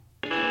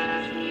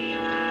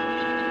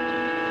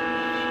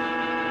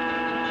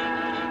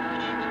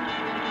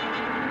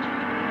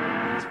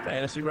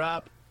Fantasy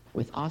Rap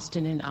with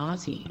Austin and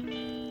Ozzy.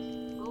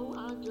 Oh,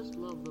 I just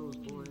love those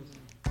boys.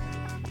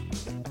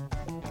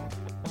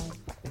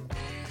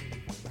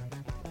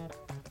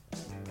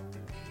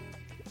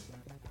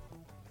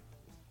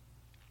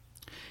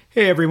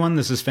 Hey everyone,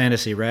 this is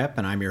Fantasy Rap,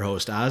 and I'm your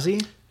host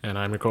Ozzy. And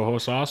I'm your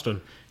co-host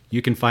Austin.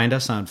 You can find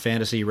us on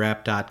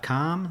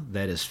fantasyrap.com.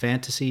 That is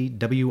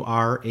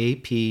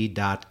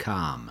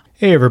fantasywrap.com.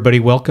 Hey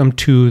everybody, welcome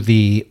to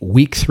the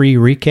Week 3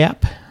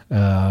 recap.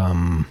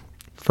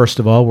 First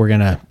of all, we're going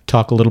to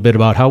talk a little bit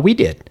about how we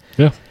did.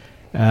 Yeah.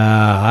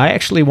 I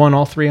actually won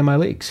all 3 of my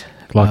leagues.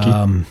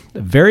 Lucky.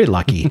 Very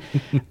lucky.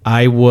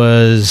 I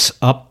was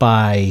up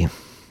by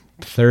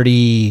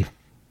 30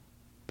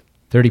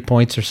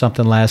 points or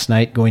something last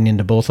night going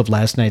into both of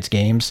last night's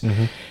games.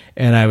 Mm-hmm.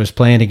 And I was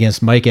playing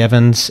against Mike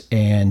Evans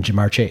and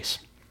Jamar Chase.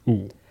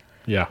 Ooh,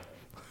 yeah.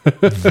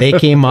 They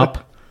came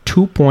up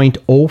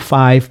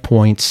 2.05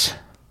 points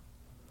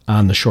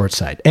on the short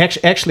side.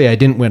 Actually, I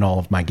didn't win all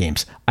of my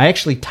games. I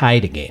actually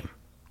tied a game.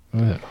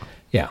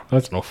 Yeah.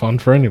 That's no fun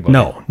for anybody.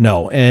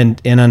 No.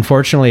 And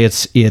unfortunately,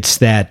 it's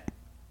that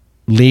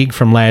league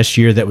from last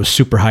year that was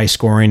super high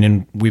scoring,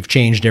 and we've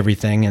changed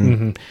everything.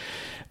 And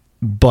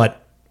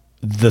But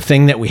the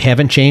thing that we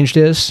haven't changed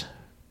is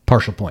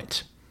partial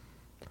points.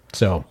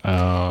 So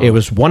it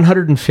was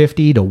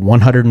 150 to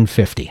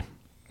 150. You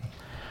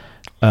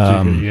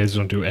guys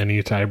don't do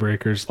any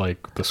tiebreakers,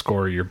 like the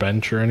score of your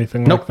bench or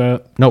anything like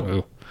that? Nope.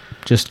 Ooh.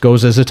 Just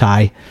goes as a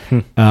tie.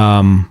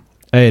 I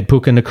had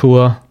Puka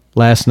Nacua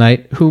last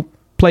night, who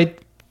played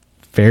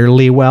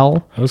fairly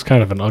well. That was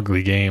kind of an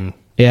ugly game.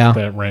 Yeah.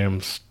 That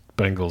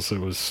Rams-Bengals. It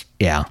was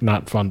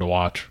not fun to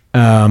watch.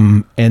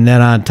 And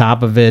then on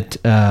top of it,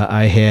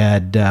 I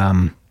had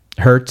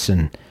Hurts,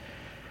 and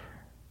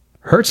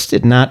Hurts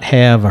did not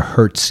have a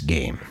Hurts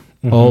game.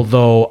 Mm-hmm.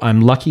 Although I'm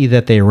lucky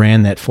that they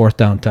ran that 4th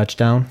down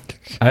touchdown.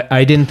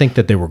 I didn't think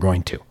that they were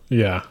going to.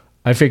 Yeah.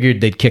 I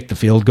figured they'd kick the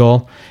field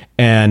goal.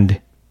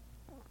 And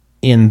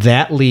in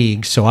that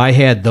league, so I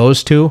had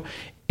those two,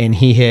 and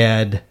he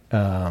had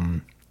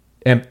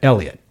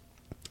Elliott.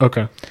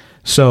 Okay.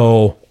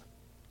 So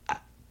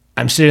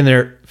I'm sitting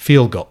there,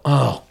 field goal.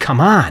 Oh, come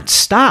on,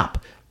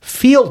 stop.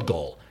 Field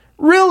goal.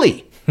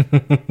 Really?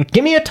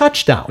 Give me a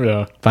touchdown.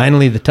 Yeah.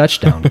 Finally, the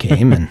touchdown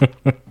came, and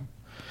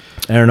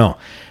I don't know.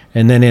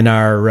 And then in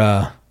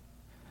our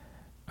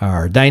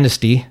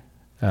dynasty,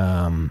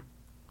 I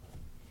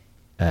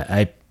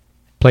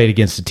played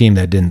against a team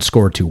that didn't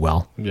score too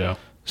well. Yeah.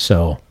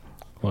 So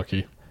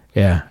lucky.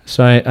 Yeah.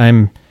 So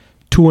I'm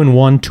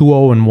 2-1,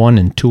 2-0-1,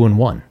 and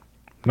 2-1.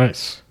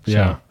 Nice.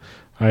 Yeah.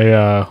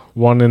 I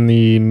won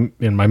in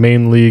my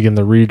main league in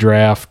the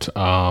redraft.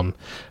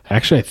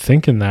 Actually, I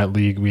think in that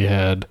league we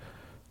had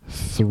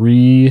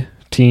 3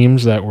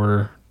 teams that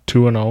were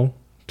 2-0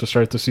 to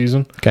start the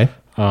season. Okay.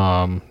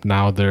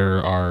 Now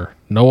there are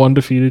no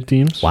undefeated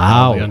teams.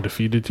 Wow. Only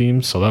undefeated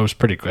teams. So that was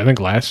pretty good. I think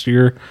last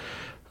year,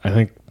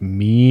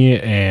 me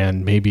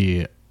and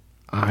maybe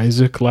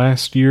Isaac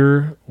last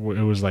year,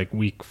 it was like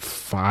week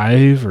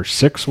 5 or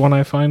 6 when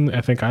I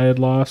think I had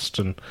lost.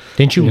 And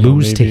didn't you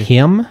lose to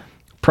him?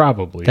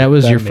 Probably. That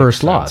was your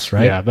first loss,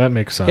 right? Yeah, that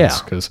makes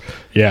sense.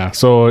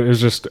 So it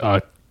was just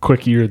a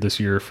quick year this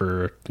year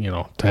for,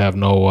 to have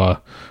no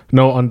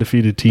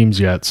undefeated teams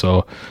yet.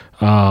 So,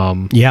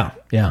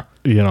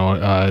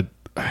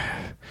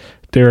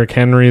 Derrick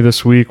Henry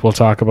this week, we'll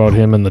talk about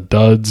him in the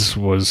duds.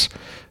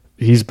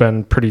 He's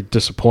been pretty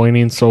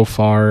disappointing so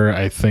far.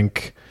 I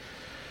think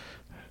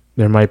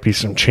there might be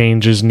some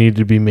changes need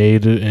to be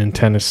made in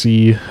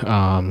Tennessee,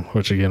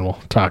 which again we'll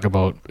talk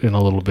about in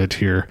a little bit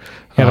here.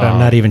 Yeah, but I'm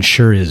not even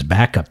sure his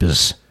backup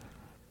is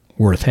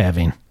worth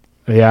having.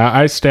 Yeah,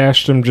 I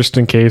stashed him just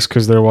in case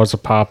because there was a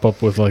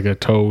pop-up with like a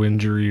toe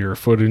injury or a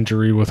foot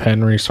injury with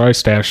Henry, so I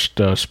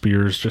stashed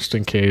Spears just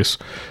in case.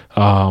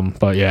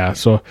 But yeah,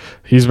 so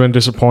he's been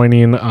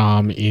disappointing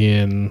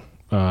in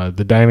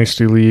the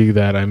Dynasty League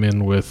that I'm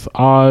in with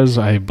Oz.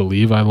 I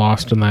believe I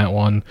lost in that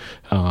one.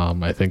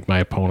 I think my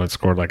opponent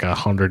scored like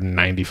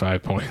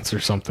 195 points or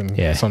something,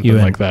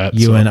 like that.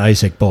 You and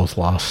Isaac both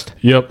lost.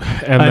 Yep.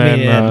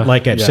 And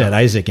like I've said,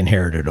 Isaac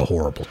inherited a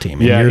horrible team.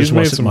 And yeah, yours he's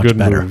made some good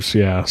moves.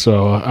 Yeah.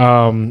 So,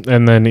 and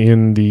then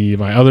in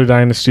my other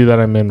Dynasty that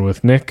I'm in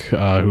with Nick,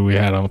 who we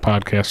had on the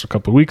podcast a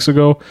couple of weeks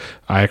ago,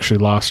 I actually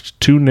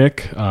lost to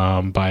Nick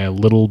by a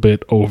little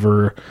bit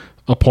over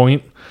a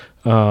point.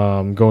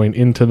 Going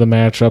into the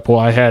matchup. Well,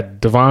 I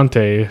had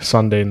Devontae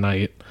Sunday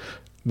night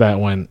that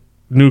went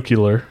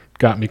nuclear,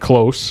 got me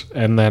close,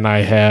 and then I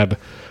had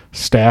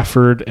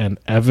Stafford and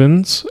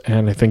Evans,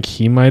 and I think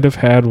he might have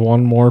had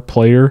one more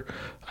player.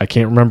 I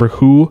can't remember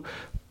who,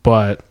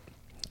 but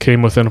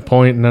came within a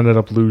point and ended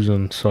up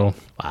losing. So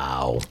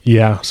wow.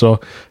 Yeah, so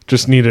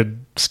just needed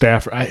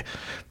Stafford. Like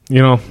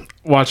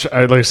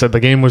I said, the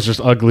game was just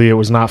ugly. It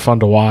was not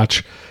fun to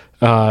watch.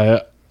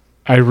 I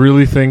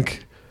really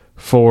think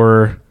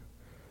for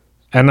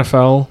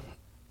NFL,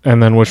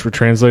 and then which would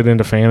translate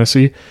into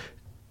fantasy,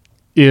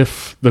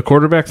 if the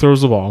quarterback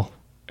throws the ball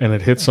and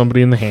it hits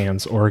somebody in the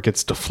hands or it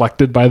gets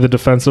deflected by the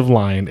defensive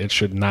line, it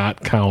should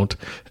not count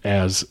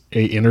as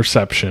a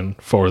interception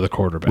for the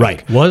quarterback.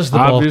 Right. Was the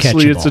ball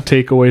Obviously, catchable? it's a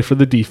takeaway for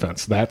the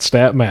defense. That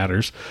stat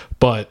matters.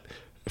 But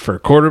for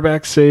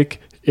quarterback's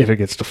sake, if it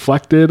gets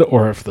deflected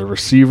or if the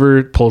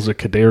receiver pulls a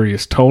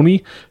Kadarius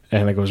Toney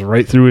and it goes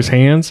right through his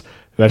hands,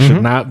 that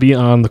should not be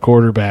on the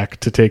quarterback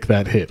to take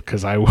that hit,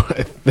 because I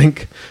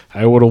think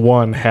I would have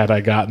won had I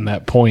gotten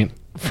that point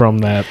from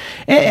that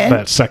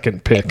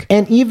second pick.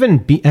 And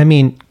even,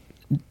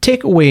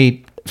 take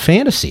away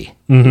fantasy.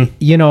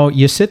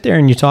 You sit there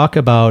and you talk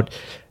about,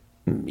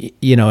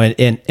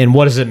 and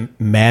what does it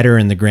matter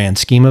in the grand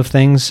scheme of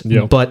things?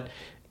 Yep. But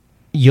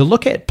you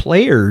look at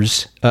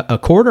players, a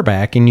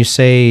quarterback, and you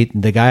say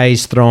the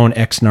guy's thrown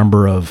X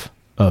number of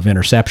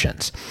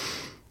interceptions.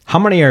 How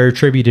many are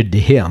attributed to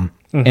him?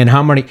 And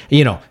how many,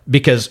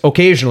 because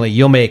occasionally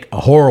you'll make a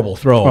horrible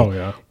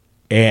throw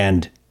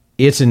and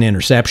it's an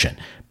interception.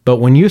 But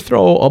when you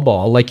throw a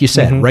ball, like you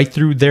said, right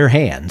through their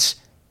hands,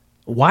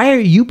 why are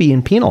you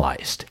being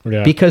penalized?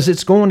 Yeah. Because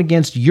it's going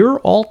against your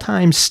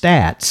all-time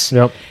stats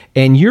Yep.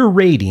 and your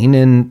rating,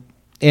 and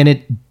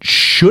it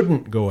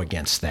shouldn't go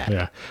against that.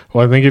 Yeah.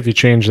 Well, I think if you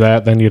change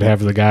that, then you'd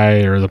have the guy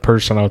or the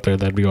person out there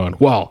that'd be going,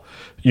 well,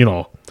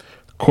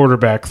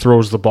 quarterback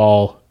throws the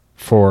ball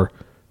for,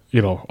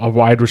 a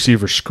wide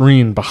receiver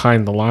screen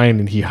behind the line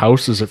and he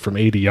houses it from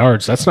 80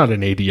 yards. That's not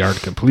an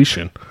 80-yard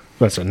completion.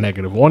 That's a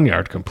negative 1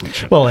 yard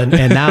completion. Well,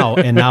 and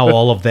now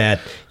all of that,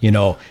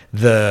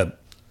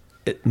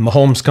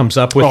 Mahomes comes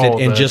up with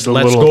it and just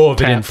lets go of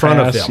it in front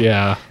of them.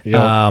 Yeah.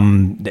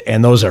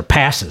 And those are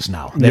passes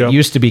now. That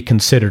used to be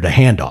considered a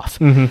handoff.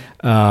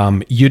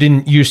 You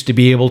didn't used to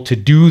be able to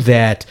do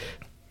that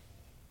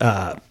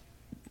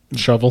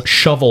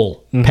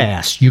shovel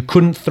pass. You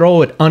couldn't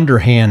throw it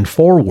underhand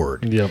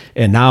forward. Yep.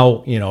 And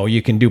now,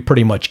 you can do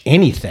pretty much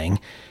anything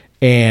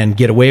and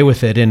get away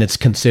with it, and it's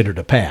considered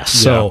a pass.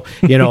 So,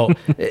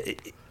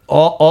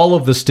 all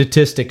of the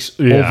statistics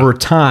over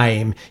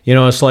time,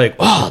 it's like,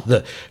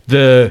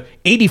 the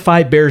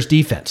 85 Bears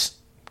defense,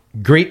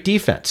 great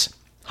defense.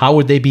 How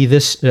would they be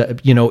this,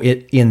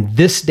 in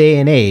this day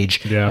and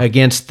age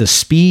against the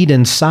speed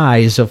and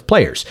size of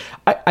players?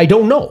 I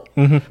don't know,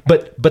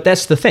 but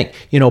that's the thing.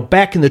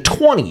 Back in the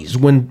 20s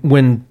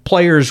when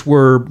players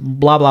were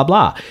blah blah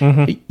blah,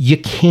 you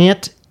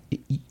can't.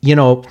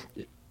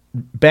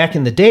 Back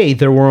in the day,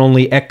 there were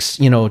only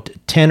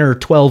 10 or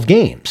 12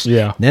 games.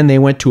 Yeah. Then they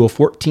went to a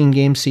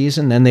 14-game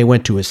season. Then they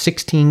went to a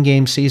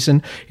 16-game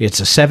season. It's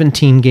a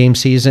 17-game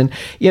season.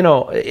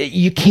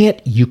 You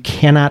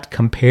cannot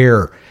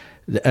compare.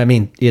 I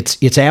mean,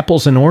 it's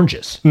apples and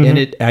oranges.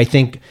 And I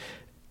think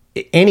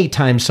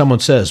anytime someone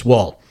says,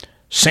 well,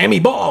 Sammy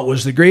Baugh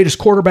was the greatest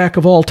quarterback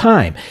of all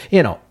time,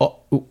 no.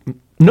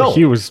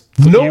 He was.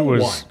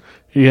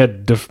 He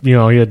had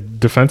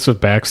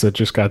defensive backs that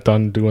just got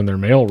done doing their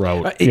mail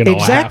route,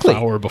 exactly. a half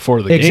hour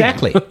before the game.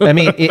 Exactly. I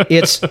mean,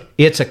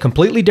 it's a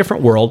completely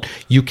different world.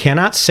 You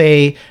cannot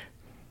say,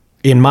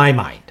 in my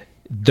mind,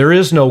 there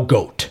is no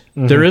GOAT.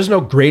 There is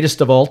no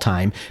greatest of all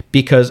time,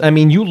 because,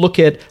 you look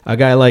at a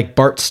guy like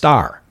Bart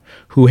Starr,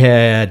 who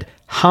had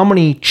how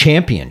many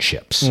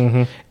championships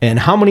and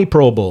how many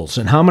Pro Bowls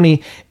and how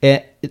many.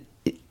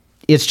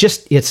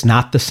 It's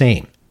not the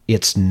same.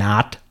 It's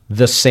not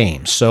the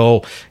same.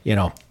 So,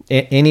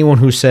 anyone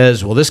who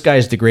says, well, this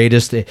guy's the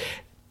greatest,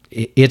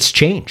 it's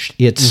changed.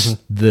 It's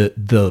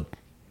the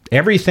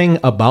everything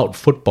about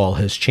football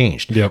has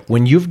changed. Yep.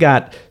 When you've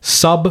got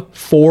sub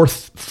 4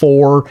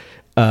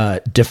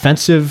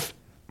 defensive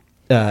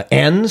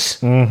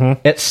ends,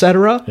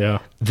 etc.,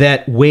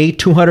 that weigh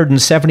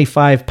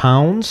 275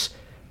 pounds,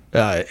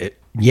 I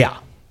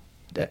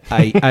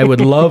would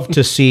love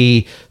to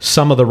see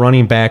some of the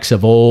running backs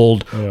of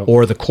old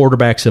or the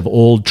quarterbacks of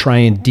old try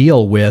and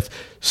deal with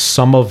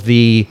some of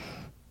the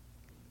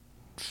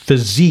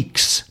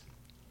physiques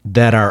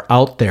that are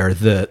out there,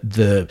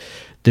 the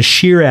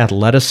sheer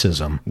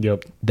athleticism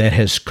that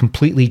has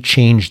completely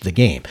changed the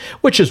game,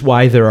 which is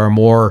why there are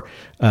more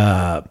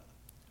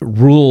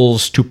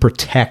rules to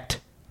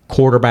protect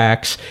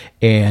quarterbacks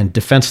and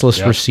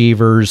defenseless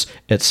receivers,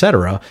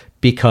 etc.,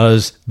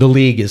 because the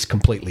league is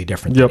completely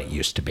different than it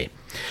used to be.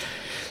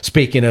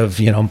 Speaking of,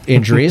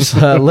 injuries,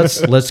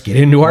 let's get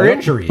into our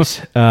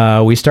injuries.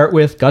 We start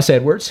with Gus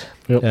Edwards.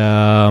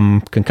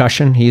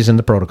 Concussion, he's in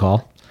the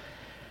protocol.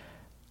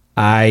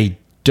 I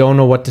don't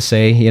know what to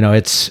say.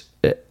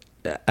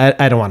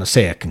 I don't want to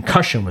say a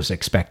concussion was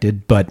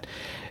expected, but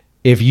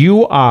if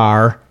you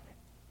are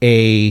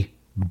a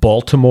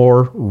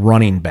Baltimore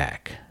running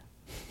back,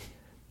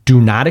 do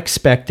not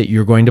expect that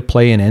you're going to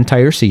play an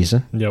entire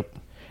season. Yep.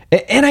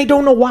 And I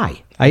don't know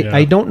why.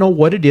 I don't know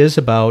what it is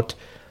about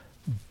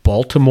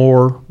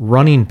Baltimore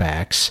running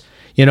backs.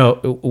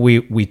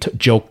 We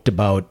joked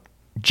about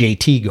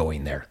JT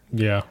going there.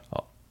 Yeah.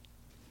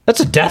 That's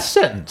a death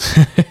sentence.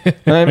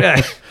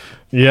 Not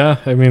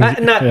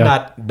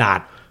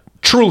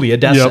truly a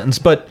death sentence,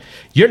 but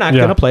you're not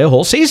going to play a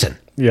whole season.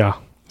 Yeah.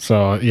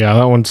 So,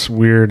 that one's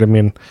weird.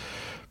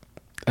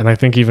 And I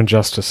think even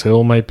Justice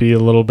Hill might be a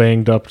little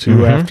banged up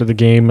too after the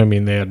game. I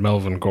mean, they had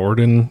Melvin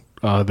Gordon.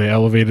 They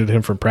elevated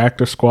him from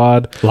practice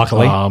squad.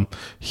 Luckily.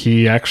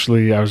 He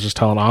actually, I was just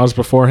telling Oz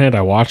beforehand,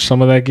 I watched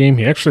some of that game.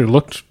 He actually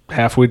looked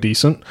halfway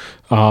decent.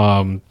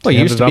 He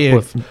used to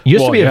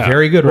be a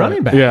very good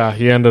running back. Yeah,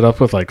 he ended up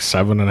with like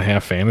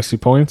 7.5 fantasy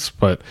points,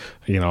 but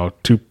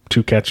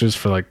two catches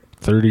for like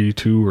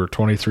 32 or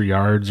 23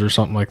 yards or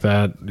something like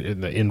that,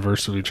 in the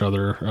inverse of each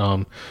other.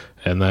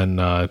 And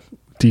then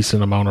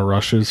decent amount of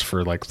rushes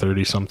for like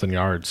 30 something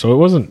yards. So it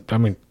wasn't,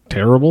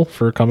 terrible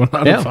for coming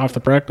out off the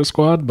practice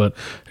squad, but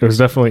it was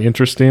definitely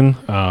interesting.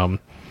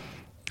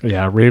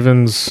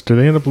 Ravens, did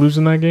they end up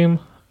losing that game?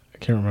 I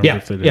can't remember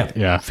if they did.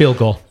 Yeah. Field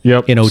goal.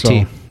 Yep. In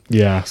OT.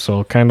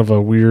 So kind of a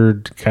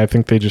weird, I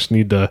think they just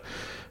need to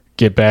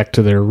get back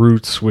to their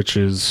roots, which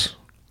is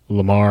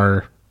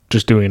Lamar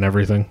just doing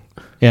everything.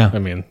 Yeah.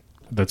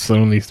 That's the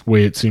only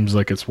way it seems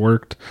like it's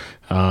worked.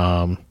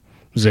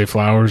 Zay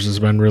Flowers has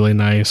been really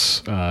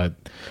nice.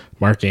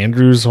 Mark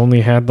Andrews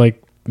only had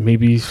like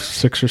maybe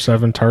 6 or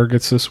 7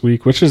 targets this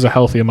week, which is a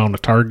healthy amount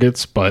of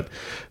targets, but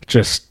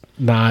just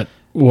not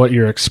what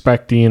you're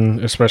expecting,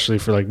 especially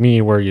for like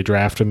me, where you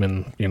draft him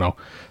in,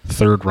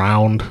 3rd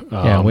round.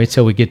 Wait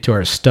till we get to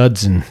our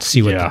studs and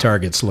see what the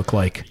targets look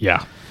like.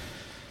 Yeah.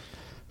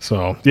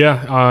 So,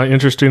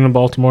 interesting in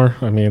Baltimore.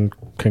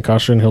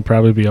 Concussion, he'll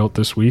probably be out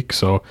this week.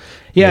 So,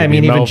 even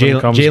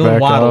Jalen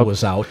Waddle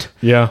was out.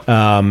 Yeah.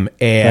 And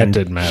that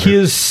didn't matter.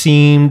 His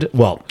seemed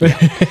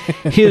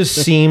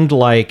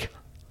like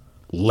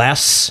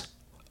less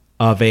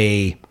of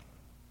a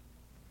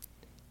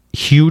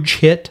huge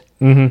hit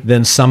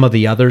than some of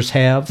the others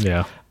have.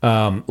 Yeah.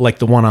 Like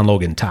the one on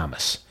Logan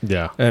Thomas.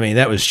 Yeah.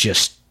 That was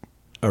just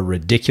a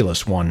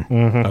ridiculous one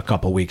a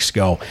couple weeks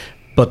ago.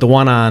 But the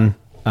one on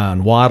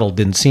Waddle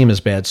didn't seem as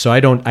bad. So I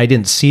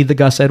didn't see the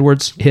Gus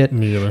Edwards hit.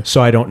 Me either.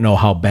 So I don't know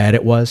how bad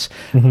it was.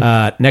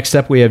 Next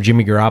up, we have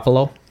Jimmy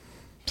Garoppolo.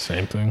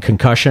 Same thing.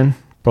 Concussion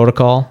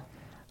protocol.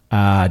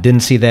 Didn't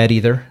see that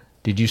either.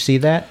 Did you see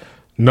that?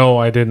 No,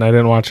 I didn't. I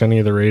didn't watch any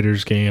of the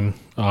Raiders game.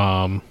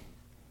 I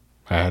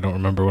don't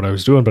remember what I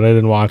was doing, but I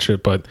didn't watch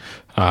it. But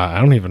I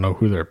don't even know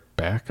who their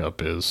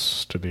backup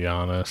is, to be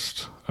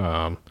honest.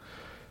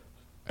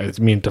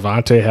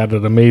 Devontae had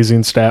an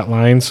amazing stat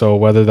line, so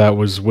whether that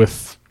was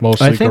with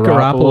mostly I think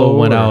Garoppolo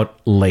went out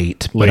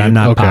late, but I'm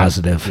not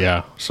positive.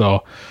 Yeah,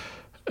 so,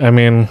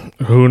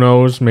 who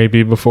knows?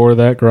 Maybe before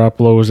that,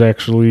 Garoppolo was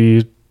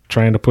actually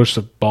trying to push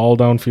the ball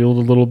downfield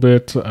a little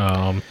bit.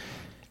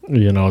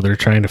 They're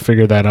trying to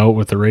figure that out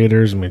with the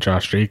Raiders.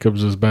 Josh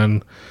Jacobs has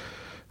been,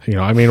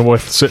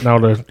 with sitting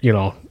out a,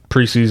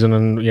 preseason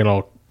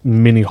and,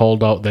 mini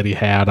holdout that he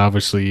had,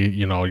 obviously,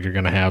 you're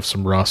going to have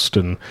some rust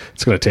and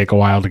it's going to take a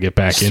while to get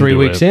back into it. 3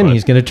 weeks in,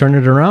 he's going to turn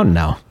it around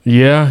now.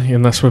 Yeah,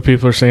 and that's what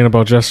people are saying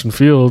about Justin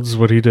Fields.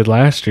 What he did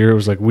last year, it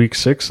was like week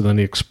 6, and then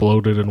he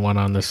exploded and went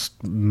on this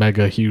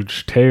mega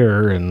huge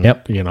tear. And,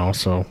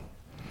 so.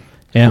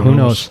 Yeah, who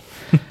knows?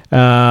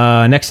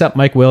 Next up,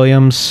 Mike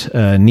Williams,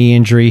 knee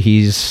injury.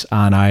 He's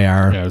on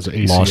IR, it was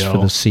ACL. Lost for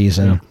the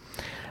season.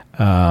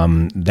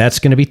 Yeah. That's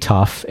going to be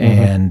tough.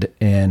 And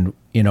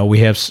we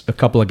have a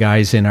couple of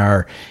guys in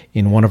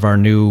one of our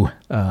new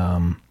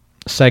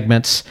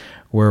segments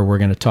where we're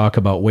going to talk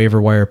about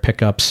waiver wire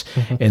pickups.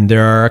 And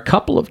there are a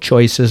couple of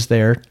choices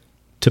there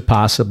to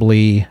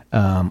possibly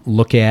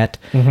look at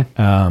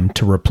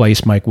to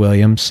replace Mike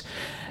Williams.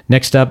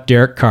 Next up,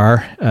 Derek Carr.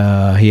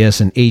 He has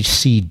an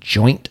AC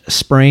joint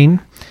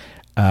sprain.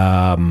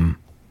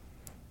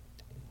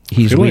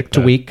 He's week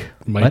to week.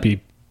 Might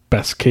be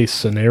best case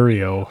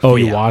scenario. If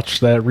you watch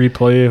that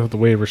replay of the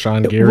way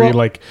Rashawn Gary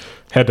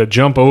had to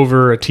jump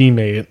over a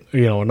teammate,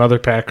 another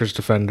Packers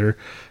defender,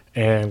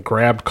 and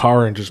grabbed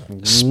Carr and just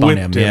spun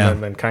whipped him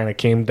and then kind of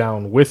came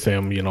down with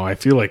him. I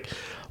feel like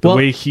the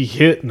way he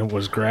hit and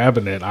was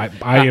grabbing it,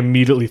 I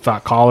immediately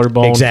thought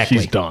collarbone. Exactly.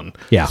 He's done.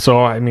 Yeah.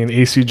 So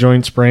AC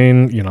joint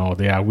sprain.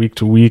 Week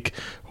to week,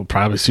 we'll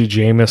probably see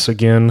Jameis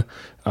again,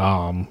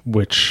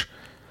 which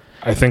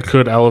I think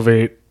could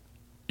elevate.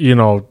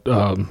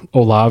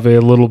 Olave a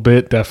little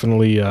bit.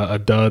 Definitely a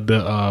dud.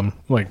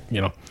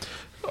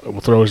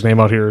 We'll throw his name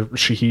out here.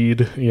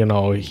 Shaheed.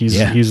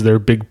 He's their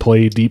big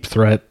play, deep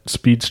threat,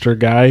 speedster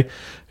guy.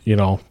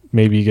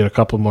 Maybe you get a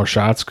couple more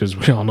shots because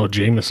we all know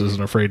Jameis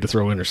isn't afraid to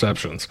throw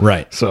interceptions.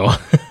 Right. So,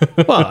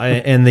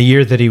 and the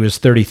year that he was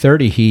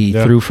 30-30, he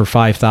threw for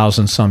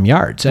 5,000 some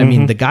yards.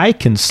 The guy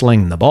can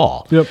sling the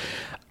ball. Yep.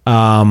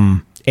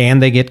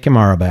 And they get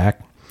Kamara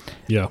back.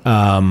 Yeah.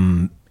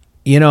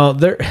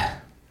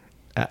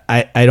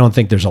 I don't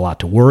think there's a lot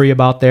to worry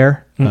about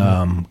there.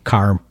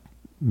 Carr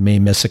may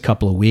miss a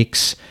couple of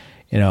weeks.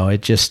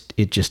 It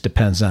just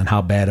depends on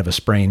how bad of a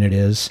sprain it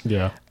is.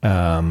 Yeah.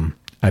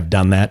 I've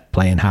done that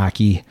playing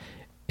hockey.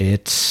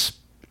 It's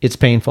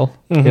painful.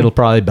 It'll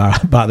probably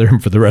bother him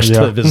for the rest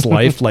of his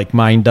life, like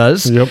mine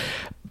does. Yep.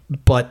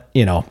 But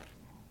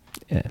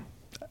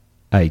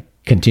I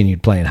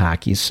continued playing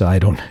hockey, so I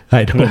don't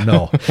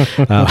know.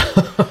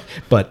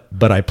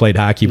 But I played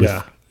hockey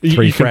with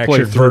three You can play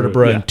fractured through it,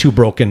 vertebrae yeah. and 2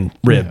 broken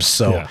ribs.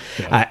 So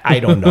yeah. I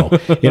don't know.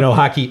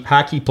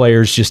 Hockey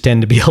players just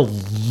tend to be a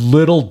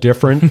little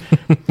different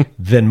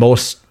than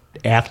most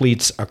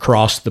athletes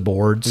across the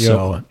board.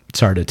 So it's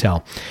hard to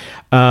tell.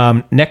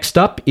 Next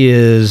up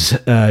is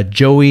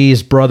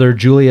Joey's brother,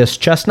 Julius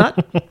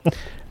Chestnut.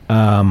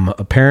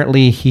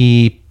 Apparently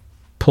he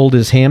pulled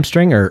his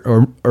hamstring,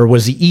 or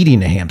was he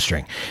eating a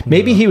hamstring?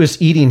 Maybe he was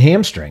eating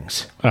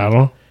hamstrings. I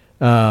don't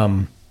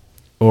know.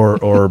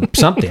 Or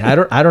something. I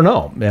don't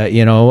know.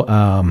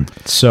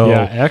 So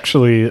yeah,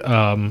 actually,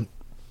 I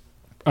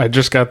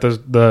just got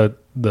the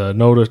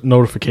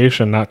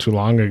notification not too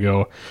long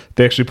ago.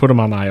 They actually put him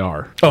on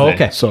IR today. Oh,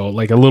 okay. So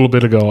like a little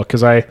bit ago,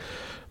 because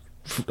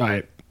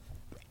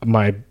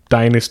my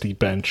dynasty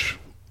bench,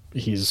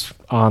 he's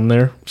on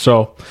there.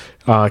 So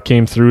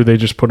came through. They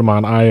just put him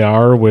on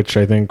IR, which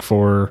I think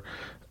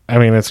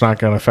it's not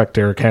going to affect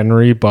Derrick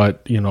Henry,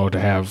 but to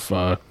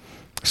have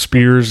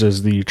Spears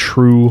as the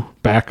true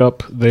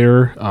backup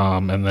there,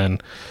 and then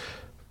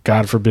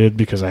God forbid,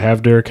 because I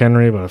have Derrick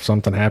Henry, but if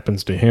something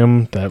happens to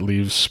him, that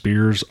leaves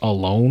Spears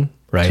alone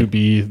to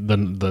be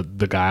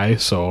the guy.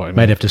 So I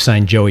might have to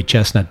sign Joey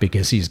Chestnut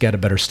because he's got a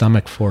better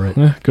stomach for it.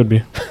 Could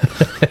be.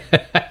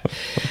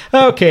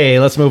 Okay,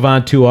 let's move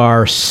on to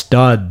our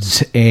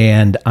studs,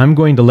 and I'm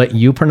going to let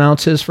you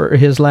pronounce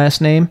his last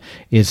name.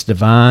 It's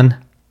Devon.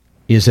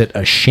 Is it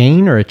a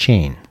Shane or a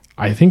Chain?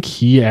 I think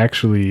he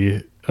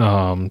actually,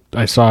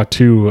 I saw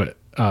too,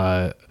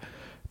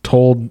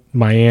 told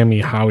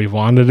Miami how he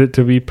wanted it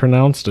to be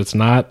pronounced. It's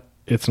not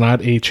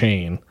a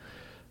chain.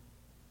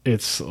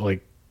 It's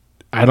like,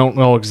 I don't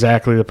know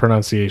exactly the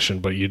pronunciation,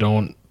 but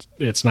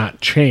it's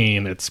not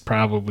chain. It's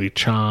probably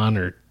Chan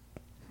or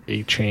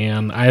a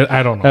Chan.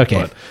 I don't know.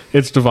 Okay. But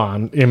it's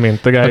Devon. I mean,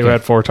 the guy who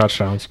had 4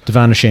 touchdowns.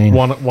 Devon Shane.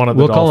 One of the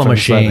we'll call him a Dolphins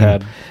Shane.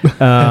 that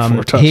had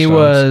 4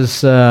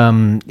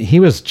 touchdowns. He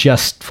was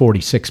just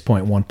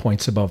 46.1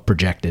 points above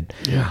projected.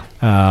 Yeah.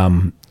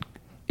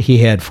 He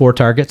had 4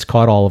 targets,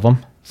 caught all of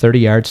them, 30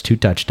 yards, 2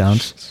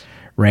 touchdowns,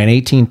 ran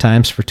 18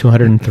 times for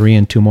 203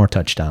 and 2 more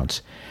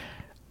touchdowns.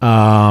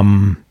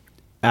 I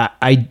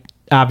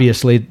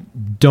obviously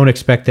don't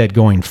expect that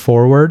going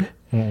forward.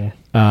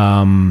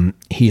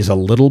 He's a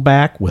little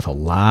back with a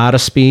lot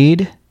of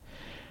speed.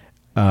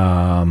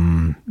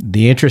 The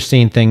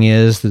interesting thing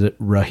is that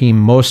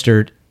Raheem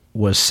Mostert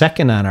was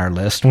second on our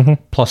list,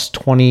 plus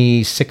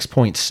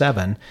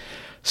 26.7,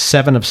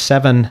 7 of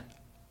 7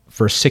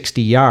 for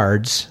 60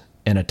 yards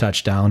and a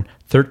touchdown,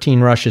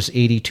 13 rushes,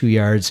 82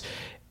 yards,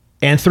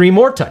 and 3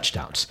 more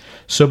touchdowns.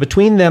 So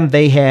between them,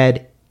 they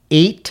had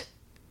 8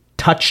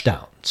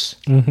 touchdowns.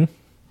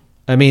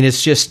 I mean,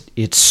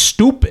 it's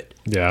stupid.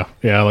 Yeah.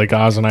 Like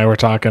Oz and I were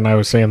talking. I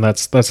was saying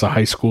that's a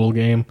high school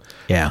game.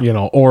 Yeah.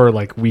 Or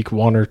like week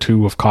 1 or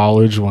 2 of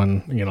college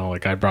when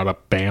like I brought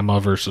up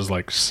Bama versus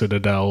like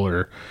Citadel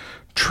or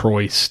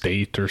Troy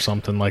State or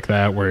something like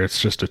that, where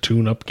it's just a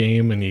tune-up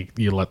game and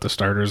you let the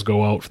starters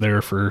go out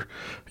there for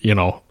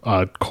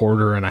a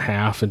quarter and a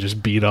half and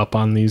just beat up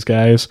on these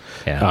guys.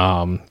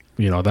 Yeah.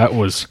 That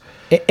was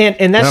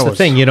and that's the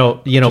thing.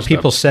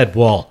 People said,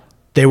 well,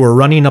 they were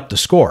running up the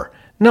score.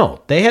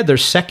 No, they had their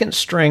second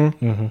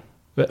string.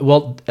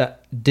 Well,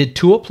 did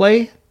Tua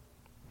play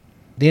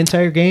the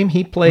entire game?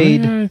 He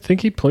played. I think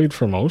he played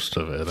for most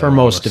of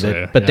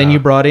it. But then you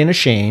brought in a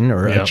Shane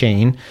or a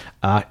Chain,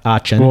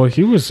 Achin. Well,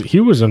 he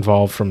was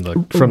involved from the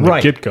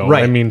get go.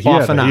 Right. I mean, he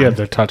had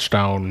the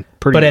touchdown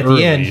pretty early. But at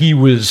the end, he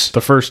was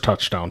the first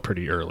touchdown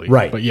pretty early.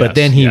 Right. But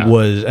then he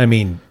was. I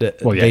mean,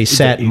 they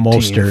sat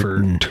Mostert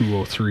for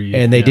 203,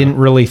 and they didn't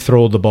really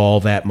throw the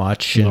ball that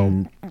much.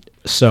 And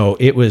so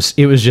it was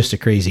just a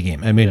crazy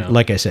game. I mean,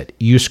 like I said,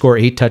 you score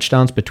 8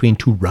 touchdowns between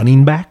 2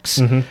 running backs.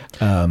 And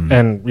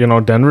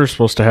Denver's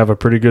supposed to have a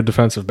pretty good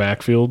defensive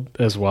backfield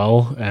as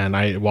well. And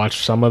I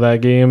watched some of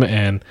that game,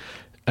 and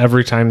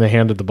every time they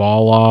handed the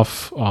ball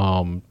off,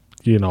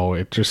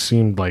 it just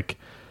seemed like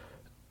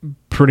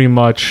pretty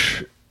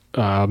much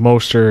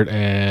Mostert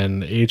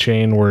and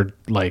A-Chain were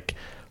like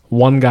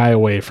one guy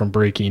away from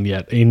breaking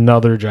yet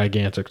another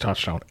gigantic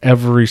touchdown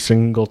every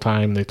single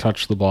time they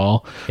touched the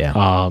ball. Yeah.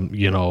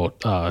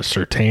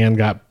 Surtain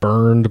got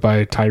burned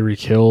by Tyreek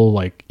Hill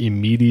like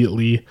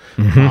immediately.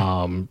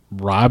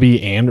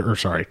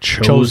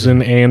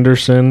 Chosen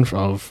Anderson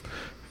of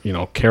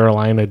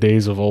Carolina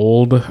days of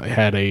old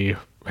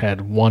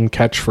had 1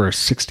 catch for a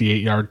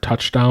 68-yard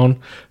touchdown.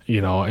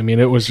 I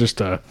mean, it was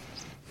just a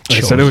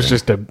like I said, it was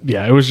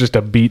just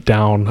a beat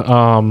down.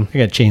 I got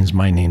to change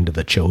my name to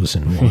the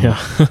Chosen one.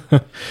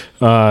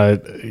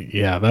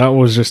 That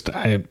was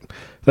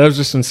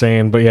just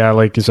insane. But yeah,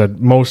 like you said,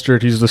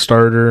 Mostert, he's the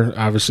starter.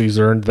 Obviously, he's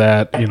earned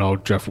that.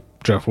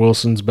 Jeff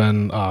Wilson's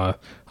been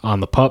on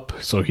the pup,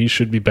 so he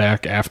should be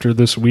back after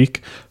this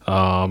week.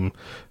 So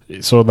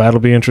that'll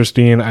be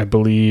interesting. I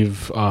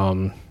believe,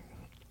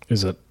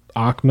 is it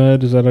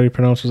Ahmed? Is that how you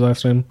pronounce his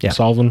last name? Yeah.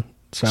 Salvin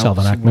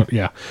Ahmed.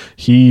 Yeah.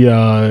 He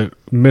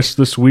missed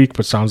this week,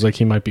 but sounds like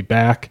he might be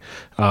back.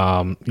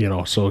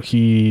 So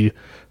he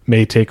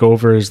may take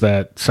over as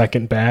that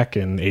second back,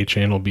 and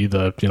A-Chain will be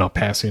the,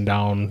 passing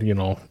down,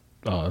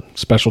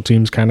 special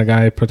teams kind of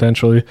guy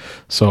potentially.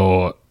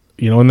 So,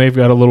 and they've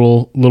got a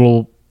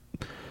little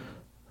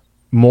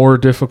more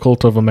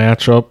difficult of a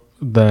matchup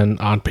than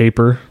on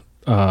paper.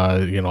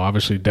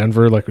 Obviously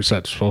Denver, like we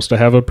said, is supposed to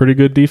have a pretty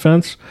good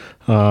defense,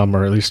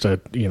 or at least a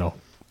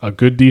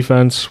good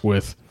defense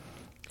with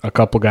a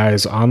couple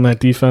guys on that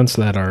defense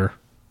that are,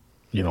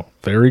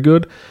 very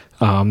good.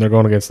 They're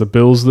going against the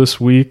Bills this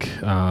week,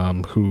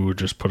 who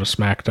just put a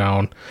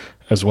smackdown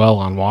as well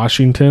on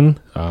Washington.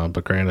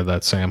 But granted,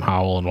 that's Sam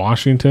Howell in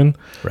Washington.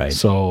 Right.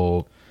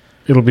 So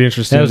it'll be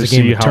interesting to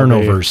see how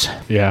turnovers.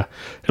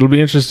 It'll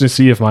be interesting to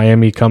see if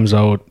Miami comes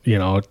out,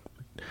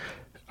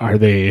 are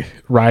they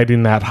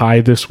riding that high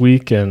this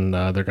week and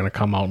they're going to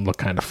come out and look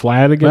kind of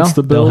flat against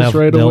the Bills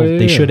right away?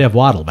 They should have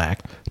Waddle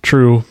back.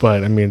 True,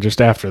 but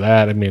just after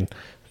that,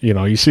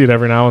 you see it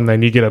every now and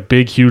then. You get a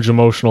big, huge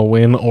emotional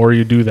win, or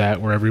you do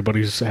that where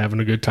everybody's having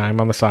a good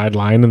time on the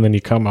sideline, and then you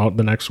come out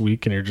the next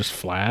week and you're just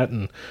flat,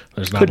 and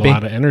there's not a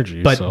lot of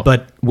energy.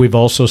 But we've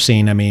also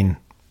seen,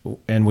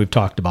 and we've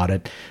talked about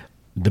it,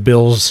 the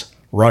Bills'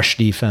 rush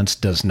defense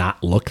does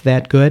not look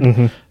that good.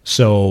 Mm-hmm.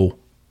 So,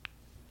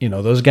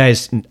 those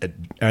guys,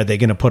 are they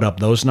going to put up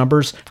those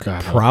numbers?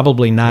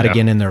 Probably not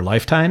again in their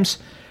lifetimes.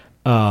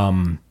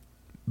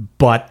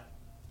 But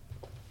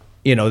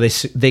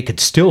they could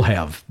still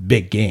have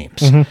big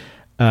games.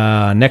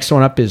 Mm-hmm. Next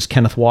one up is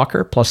Kenneth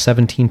Walker, plus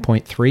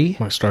 17.3.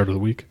 My start of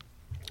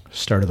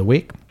the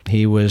week.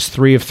 He was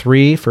 3 of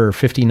 3 for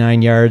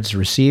 59 yards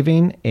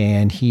receiving,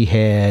 and he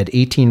had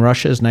 18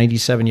 rushes,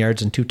 97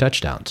 yards, and 2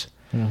 touchdowns.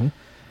 Mm-hmm.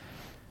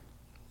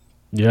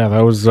 Yeah, that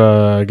was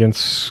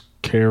against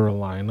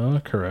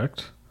Carolina,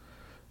 correct?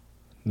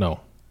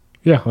 No.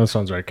 Yeah, that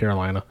sounds right,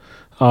 Carolina.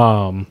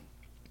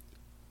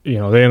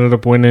 They ended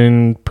up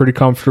winning pretty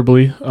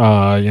comfortably.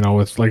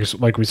 With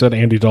like we said,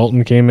 Andy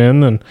Dalton came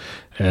in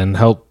and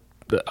helped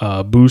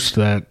boost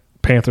that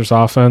Panthers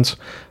offense.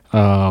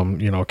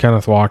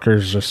 Kenneth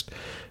Walker's just,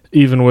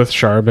 even with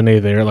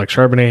Charbonnet there, like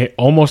Charbonnet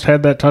almost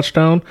had that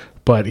touchdown,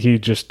 but he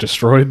just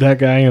destroyed that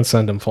guy and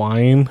sent him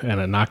flying, and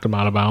it knocked him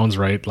out of bounds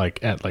right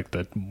at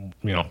the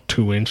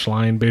 2-inch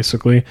line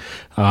basically.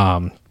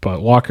 But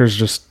Walker's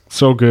just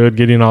so good,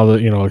 getting all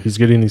the he's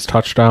getting these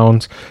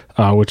touchdowns,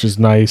 which is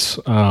nice.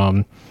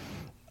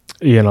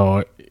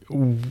 It'll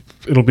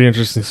be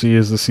interesting to see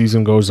as the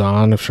season goes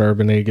on if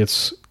Charbonnet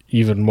gets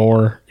even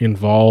more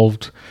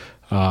involved.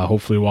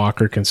 Hopefully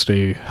Walker can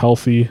stay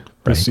healthy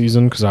this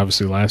season, because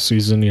obviously last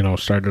season,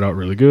 started out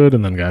really good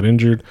and then got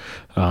injured.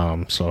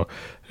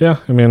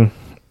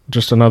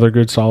 Just another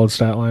good solid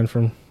stat line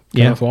from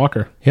Kenneth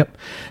Walker. Yep.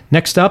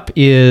 Next up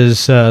is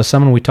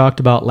someone we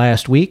talked about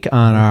last week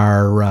on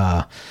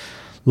our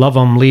Love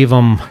 'em, leave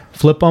 'em,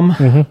 flip 'em.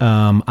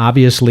 Mm-hmm.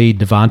 Obviously,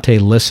 Devontae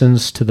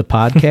listens to the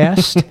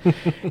podcast.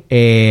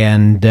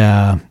 And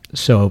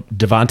so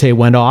Devontae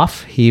went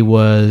off. He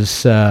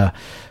was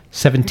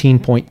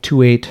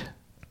 17.28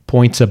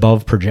 points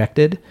above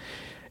projected.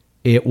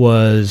 It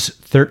was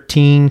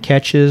 13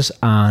 catches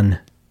on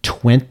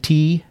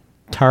 20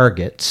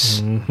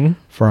 targets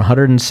for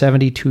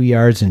 172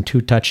 yards and 2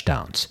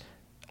 touchdowns.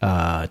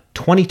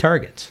 20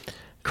 targets.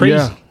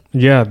 Crazy.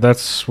 Yeah,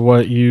 that's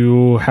what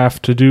you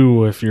have to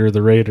do if you're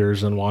the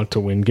Raiders and want to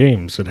win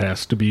games. It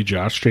has to be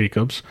Josh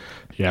Jacobs.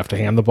 You have to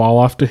hand the ball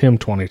off to him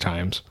 20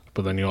 times,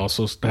 but then you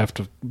also have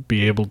to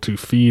be able to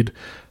feed.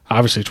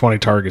 Obviously, 20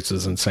 targets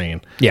is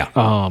insane. Yeah.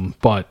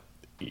 But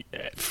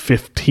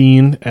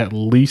 15 at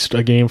least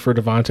a game for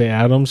Devontae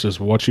Adams is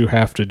what you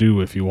have to do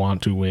if you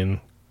want to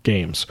win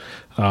games.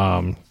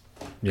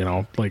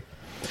 Like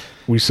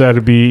we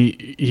said,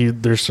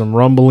 there's some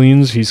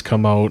rumblings. He's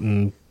come out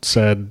and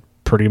said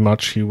pretty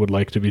much he would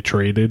like to be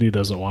traded. He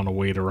doesn't want to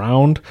wait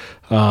around.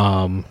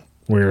 It'd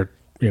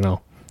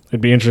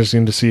be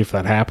interesting to see if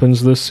that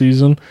happens this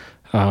season.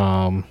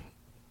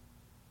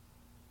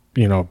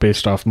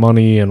 Based off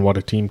money and what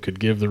a team could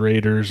give the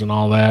Raiders and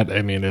all that.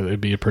 It'd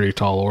be a pretty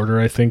tall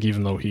order, I think,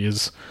 even though he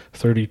is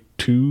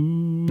 32.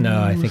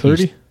 No, I think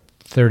 30? he's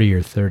 30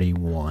 or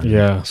 31.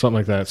 Yeah, something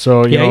like that.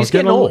 So, he's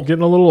getting old.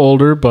 Getting a little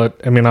older,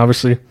 but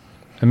obviously,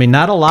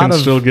 not a lot can of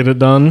still get it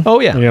done. Oh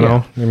yeah,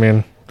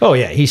 Oh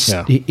yeah,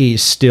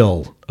 he's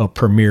still a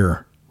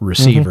premier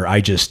receiver. I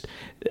just,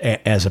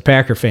 as a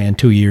Packer fan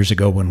 2 years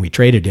ago when we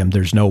traded him,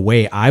 there's no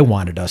way I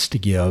wanted us to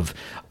give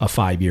a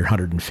 5-year,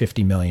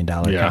 $150 million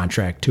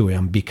contract to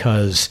him,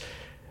 because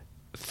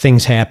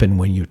things happen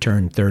when you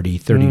turn 30,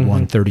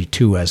 31,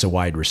 32 as a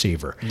wide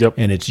receiver. Yep.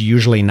 And it's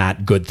usually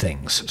not good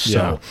things.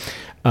 So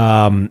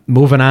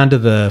moving on to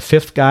the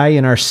fifth guy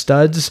in our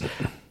studs,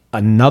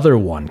 another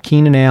one,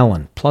 Keenan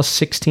Allen, plus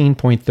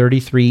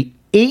 16.33,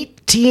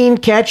 18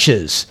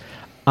 catches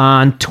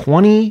on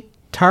 20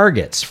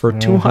 targets for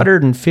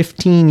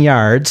 215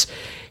 yards.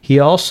 He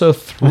also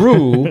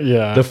threw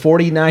the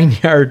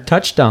 49-yard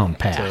touchdown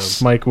pass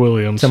to Mike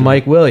Williams.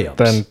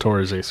 Then tore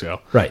his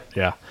ACL. Right.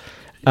 Yeah.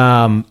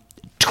 Again,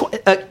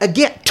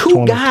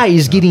 two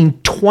guys getting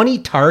 20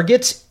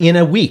 targets in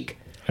a week.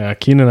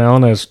 Keenan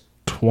Allen has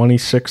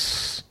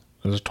 26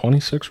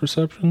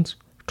 receptions,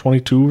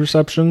 22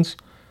 receptions.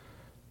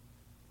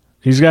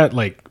 He's got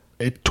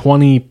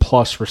 20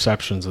 plus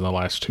receptions in the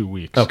last 2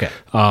 weeks. Okay.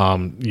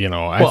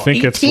 I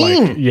think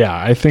 18.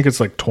 I think it's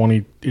like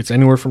 20. It's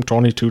anywhere from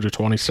 22 to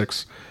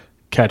 26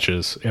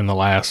 catches in the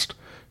last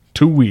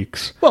 2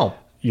 weeks. Well,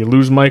 you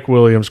lose Mike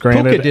Williams.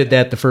 Granted, Puka did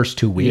that the first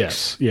 2 weeks.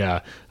 Yes.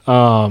 Yeah.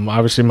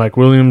 Obviously, Mike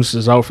Williams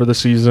is out for the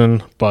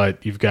season,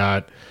 but you've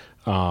got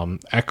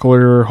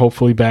Eckler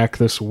hopefully back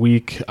this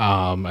week.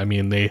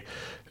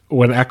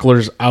 When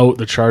Eckler's out,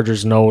 the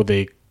Chargers know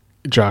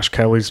Josh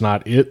Kelly's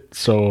not it.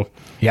 So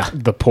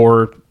the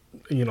poor,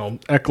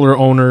 Eckler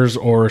owners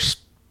or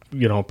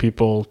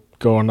people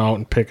going out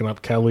and picking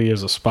up Kelly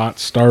as a spot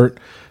start,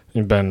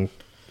 you've been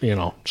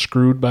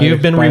screwed by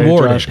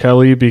rewarded. Josh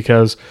Kelly,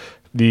 because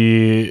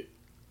the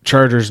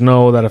Chargers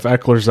know that if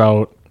Eckler's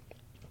out,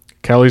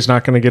 Kelly's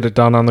not going to get it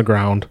done on the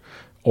ground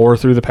or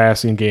through the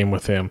passing game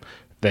with him.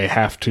 They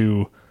have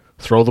to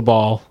throw the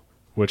ball,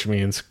 which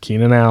means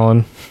Keenan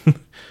Allen,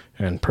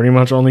 and pretty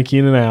much only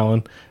Keenan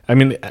Allen. I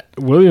mean,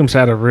 Williams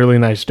had a really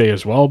nice day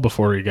as well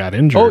before he got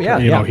injured. Oh,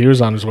 yeah. He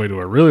was on his way to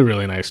a really,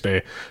 really nice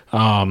day.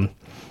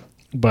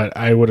 But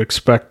I would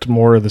expect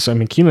more of this. I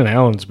mean, Keenan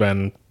Allen's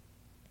been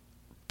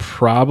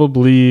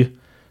probably,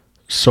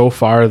 so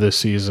far this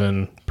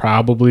season,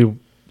 probably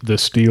the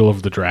steal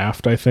of the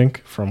draft, I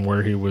think, from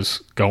where he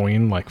was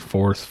going, like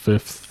 4th,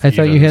 5th. I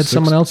thought you had 6th.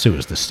 someone else who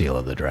was the steal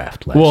of the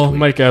draft last week.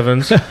 Mike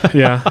Evans.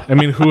 Yeah. I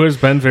mean, who has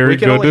been very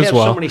good as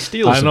well. So many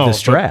steals of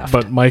this draft.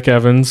 But Mike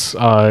Evans,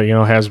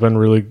 has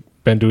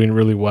been doing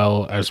really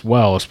well as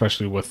well,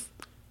 especially with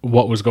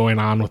what was going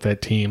on with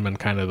that team and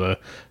kind of the,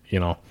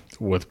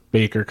 with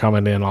Baker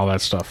coming in, all that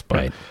stuff.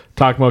 But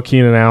talking about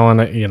Keenan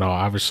Allen,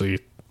 obviously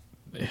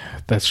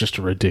that's just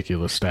a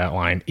ridiculous stat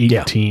line.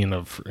 18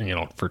 of,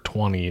 for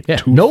 20,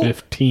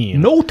 215.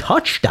 No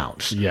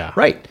touchdowns. Yeah.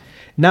 Right.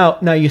 Now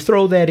you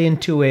throw that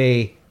into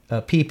a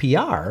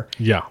PPR.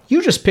 Yeah.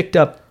 You just picked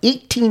up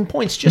 18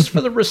 points just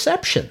for the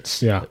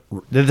receptions. Yeah.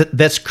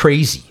 That's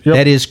crazy. Yep.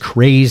 That is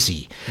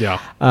crazy.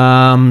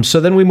 Yeah. So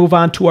then we move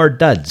on to our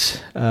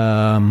duds.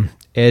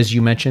 As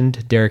you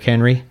mentioned, Derrick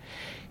Henry.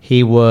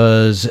 He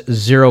was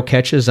 0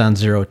 catches on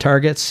 0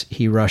 targets.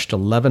 He rushed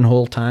 11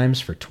 whole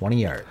times for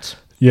 20 yards.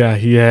 Yeah,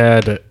 he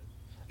had.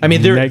 I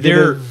mean,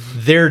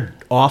 their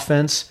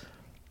offense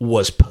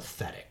was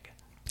pathetic.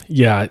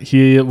 Yeah,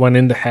 he went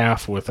into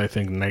half with, I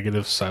think,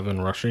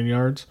 -7 rushing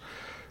yards.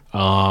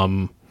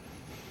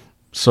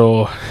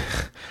 So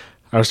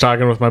I was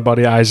talking with my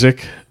buddy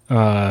Isaac,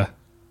 kind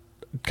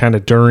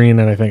of during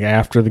and I think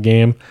after the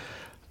game.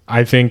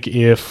 I think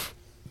if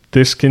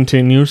this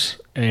continues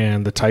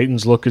and the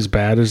Titans look as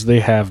bad as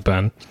they have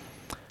been,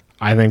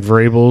 I think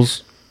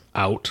Vrabel's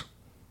out.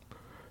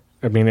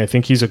 I mean, I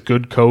think he's a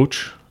good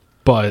coach,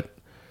 but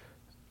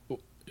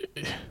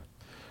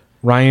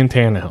Ryan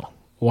Tannehill,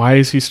 why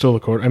is he still the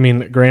quarterback? I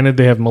mean, granted,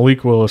 they have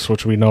Malik Willis,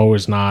 which we know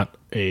he's not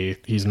an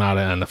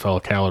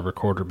NFL caliber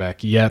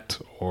quarterback yet,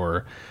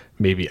 or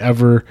maybe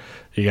ever.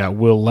 You got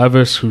Will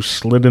Levis, who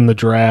slid in the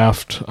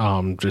draft,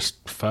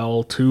 just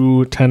fell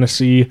to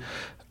Tennessee.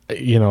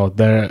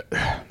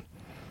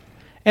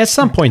 At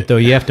some point, though,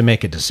 you have to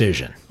make a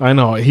decision. I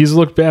know he's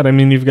looked bad. I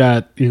mean, you've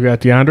got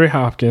DeAndre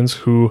Hopkins,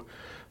 who,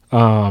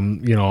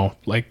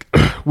 like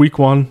week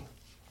 1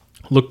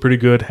 looked pretty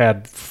good,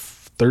 had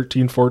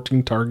 13,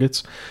 14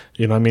 targets.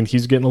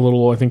 He's getting a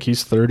little, I think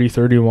he's 30,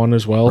 31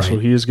 as well. Right. So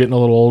he is getting a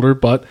little older,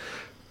 but,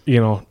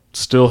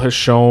 still has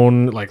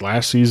shown, like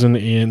last season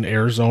in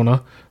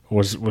Arizona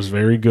was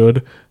very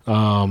good.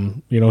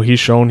 He's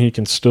shown he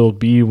can still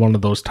be one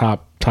of those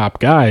top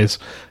guys,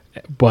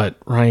 but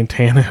Ryan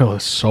Tannehill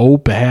is so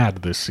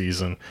bad this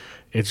season.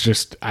 It's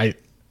just,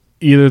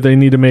 either they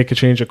need to make a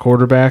change at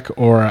quarterback,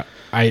 or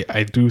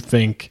I do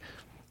think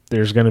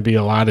there's going to be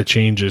a lot of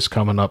changes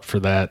coming up for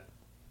that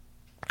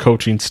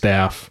coaching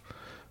staff.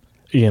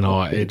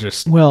 It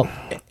just... Well,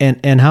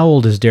 and how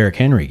old is Derrick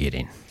Henry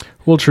getting?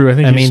 Well, true. I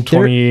think he's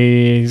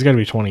 28. He's got to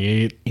be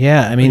 28.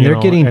 Yeah, I mean, they're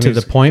getting to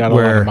the point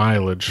where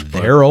mileage,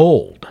 they're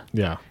old.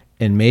 Yeah.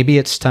 And maybe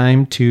it's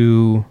time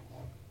to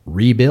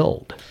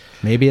rebuild.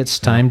 Maybe it's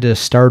time to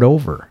start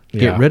over.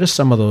 Get rid of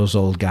some of those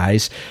old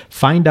guys.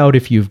 Find out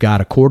if you've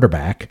got a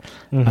quarterback.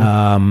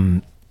 Mm-hmm.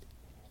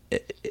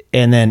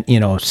 And then,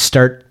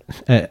 start...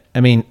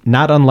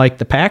 not unlike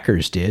the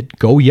Packers did,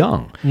 go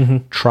young. Mm-hmm.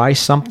 Try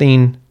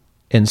something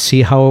and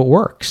see how it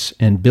works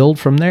and build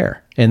from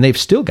there. And they've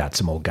still got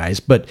some old guys,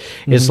 but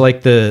it's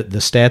like the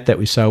stat that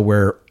we saw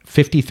where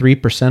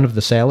 53% of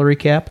the salary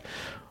cap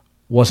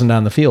wasn't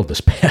on the field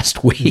this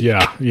past week.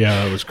 Yeah,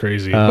 it was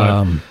crazy.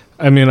 But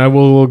I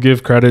will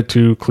give credit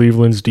to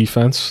Cleveland's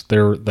defense.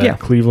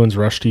 Cleveland's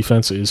rush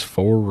defense is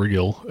for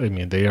real. I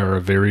mean, they are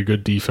a very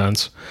good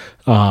defense.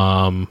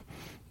 Same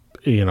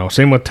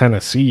with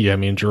Tennessee. I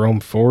mean, Jerome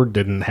Ford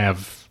didn't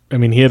have...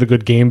 he had a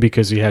good game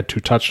because he had 2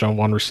 touchdowns,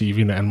 1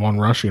 receiving and 1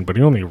 rushing, but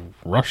he only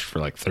rushed for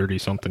like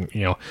 30-something.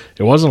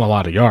 It wasn't a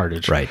lot of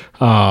yardage. Right.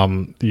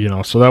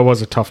 So that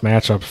was a tough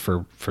matchup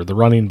for the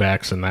running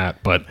backs and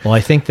that. But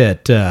I think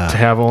that... to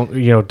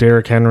have,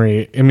 Derrick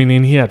Henry,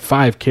 and he had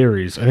 5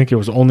 carries. I think it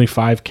was only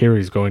 5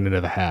 carries going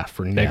into the half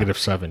for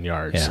 -7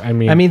 yards.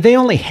 Yeah. They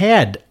only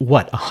had,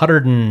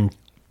 120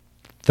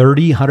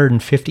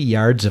 150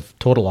 yards of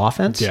total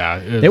offense. Yeah,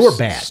 they were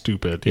bad.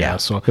 Stupid. Yeah,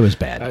 So it was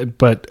bad.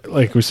 But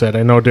like we said,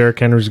 I know Derrick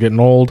Henry's getting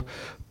old,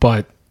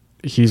 but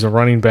he's a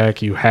running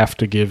back. You have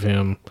to give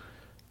him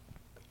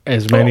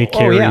as many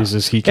carries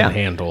as he can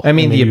handle. I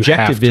mean, the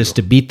objective is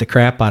to beat the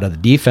crap out of the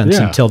defense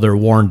until they're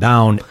worn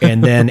down,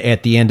 and then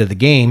at the end of the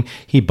game,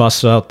 he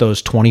busts out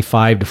those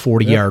 25 to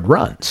 40-yard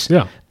runs.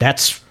 Yeah.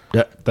 That's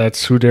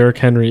who Derrick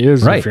Henry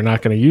is. Right. If you're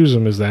not going to use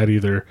him, is that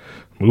either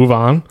move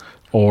on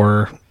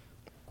or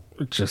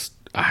just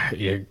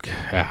you're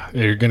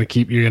going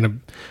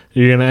to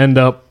end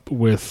up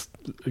with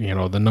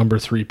the number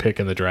 3 pick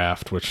in the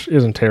draft, which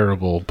isn't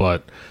terrible,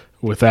 but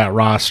with that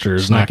roster,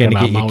 is not going to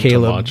get you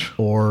Caleb much.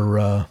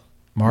 Or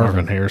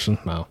Marvin Harrison.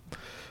 No,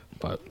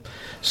 but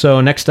so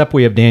next up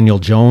we have Daniel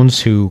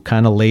Jones, who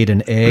kind of laid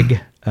an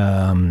egg,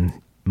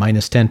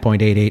 minus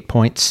 10.88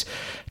 points,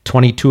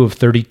 22 of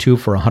 32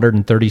 for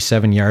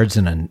 137 yards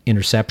and an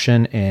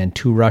interception, and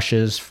 2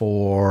 rushes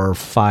for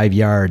 5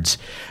 yards.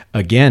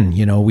 Again,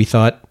 we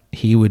thought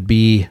he would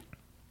be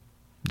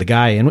the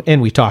guy,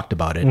 and we talked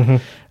about it.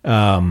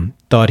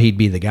 Thought he'd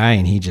be the guy,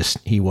 and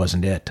he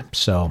wasn't it.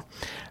 So.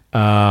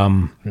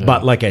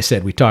 But like I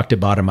said, we talked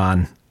about him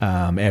on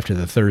after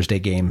the Thursday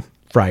game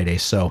Friday.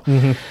 So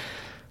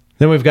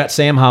then we've got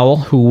Sam Howell,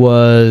 who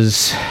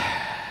was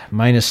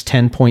minus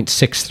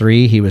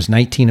 10.63. He was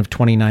 19 of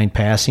 29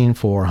 passing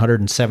for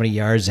 170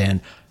 yards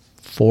and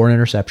 4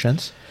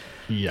 interceptions.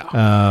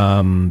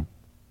 Yeah.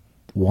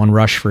 1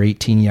 rush for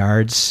 18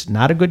 yards.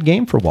 Not a good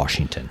game for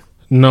Washington.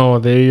 No,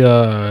 they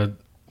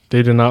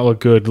did not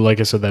look good.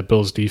 Like I said, that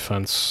Bills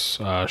defense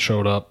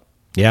showed up.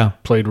 Yeah,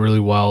 played really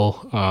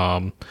well.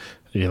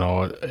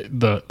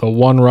 The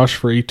 1 rush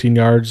for 18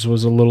 yards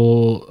was a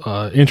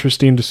little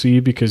interesting to see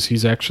because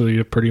he's actually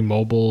a pretty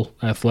mobile,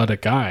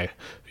 athletic guy.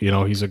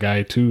 He's a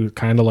guy too,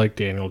 kind of like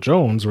Daniel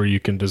Jones, where you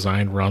can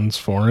design runs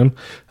for him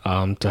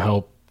to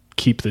help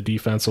keep the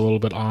defense a little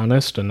bit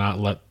honest and not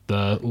let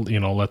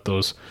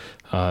those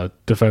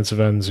defensive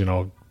ends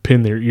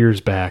pin their ears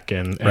back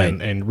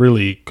and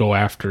really go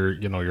after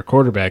your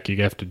quarterback. You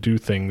have to do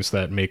things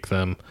that make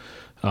them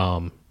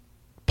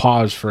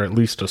pause for at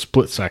least a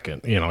split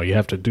second. You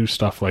have to do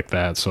stuff like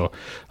that. So,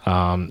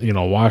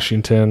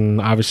 Washington,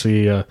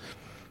 obviously,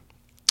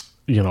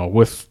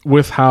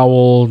 with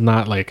Howell,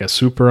 not like a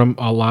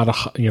lot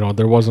of,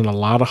 there wasn't a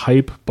lot of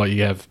hype, but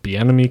you have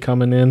Bieniemy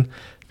coming in.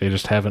 They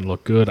just haven't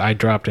looked good. I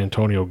dropped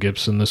Antonio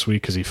Gibson this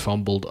week because he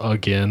fumbled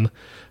again.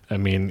 I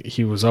mean,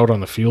 he was out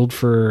on the field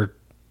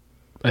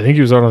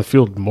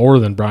more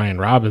than Brian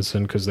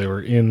Robinson because they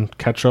were in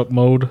catch-up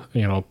mode,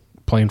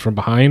 playing from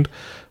behind.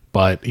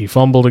 But he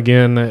fumbled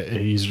again.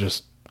 He's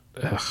just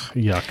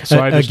yuck.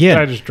 So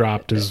I just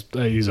dropped his.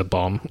 He's a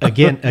bum.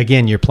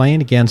 again, you're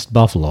playing against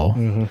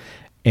Buffalo,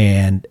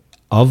 and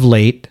of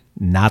late,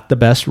 not the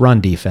best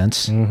run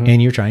defense,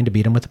 and you're trying to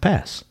beat them with the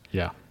pass.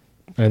 Yeah,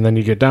 and then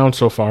you get down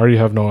so far, you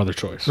have no other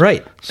choice.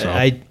 Right. So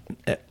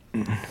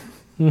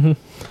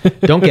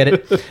don't get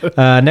it.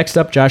 Next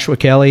up, Joshua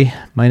Kelly,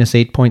 minus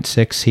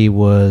 8.6. He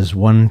was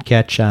 1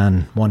 catch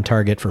on 1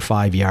 target for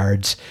 5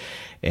 yards,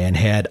 and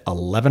had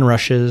 11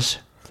 rushes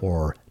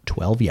for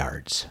 12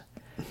 yards.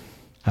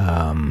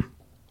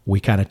 We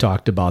kind of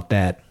talked about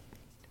that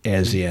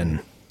as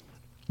in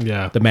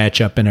the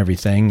matchup and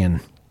everything.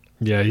 And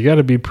you got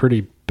to be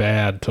pretty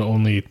bad to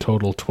only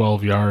total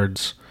 12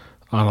 yards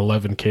on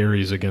 11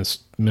 carries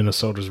against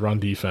Minnesota's run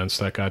defense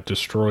that got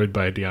destroyed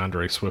by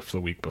DeAndre Swift the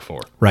week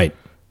before. Right.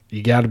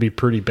 You got to be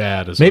pretty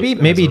bad as maybe a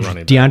running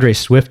back. DeAndre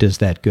Swift is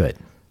that good.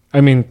 I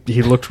mean,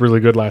 he looked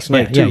really good last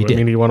night too. He did. I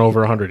mean, he went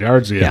over 100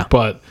 yards again. Yeah.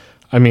 But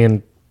I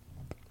mean,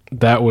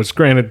 that was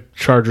granted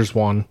Chargers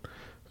won,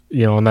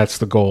 and that's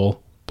the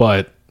goal.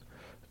 But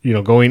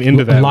going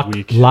into that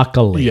week,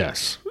 luckily,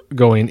 yes,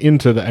 going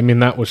into that, I mean,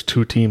 that was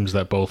 2 teams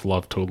that both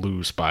love to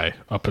lose by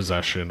a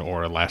possession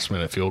or a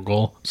last-minute field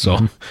goal.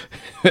 So,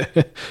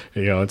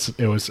 it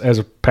was, as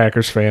a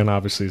Packers fan,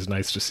 obviously, it's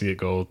nice to see it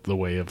go the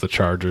way of the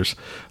Chargers.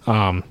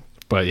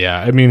 But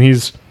yeah, I mean,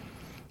 he's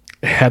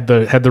had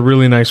the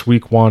really nice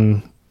week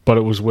 1, but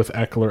it was with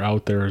Eckler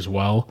out there as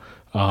well.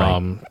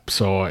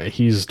 So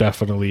he's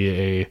definitely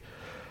a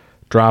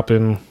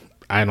drop-in.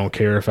 I don't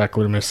care if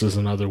Eckler misses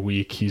another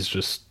week. He's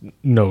just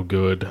no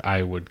good.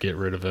 I would get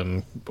rid of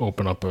him,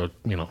 open up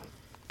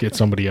get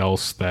somebody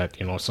else that,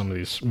 some of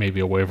these, maybe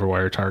a waiver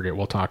wire target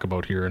we'll talk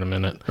about here in a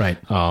minute. Right.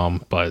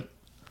 But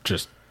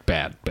just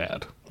bad.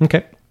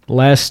 Okay.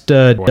 Last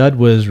dud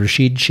was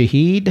Rashid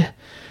Shaheed,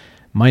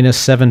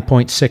 minus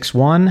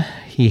 7.61.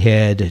 He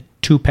had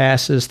 2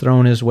 passes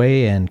thrown his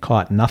way and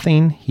caught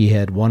nothing. He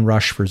had 1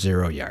 rush for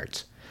 0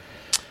 yards.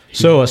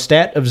 So a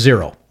stat of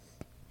 0.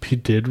 He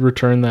did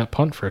return that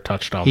punt for a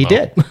touchdown. He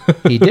did.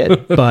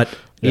 But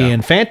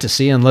in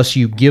fantasy, unless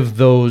you give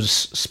those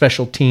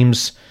special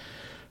teams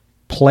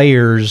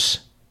players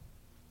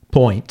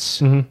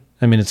points, I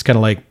mean, it's kind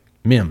of like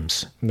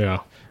Mims. Yeah.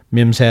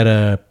 Mims had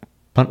a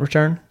punt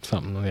return.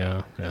 Something,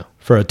 yeah.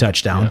 For a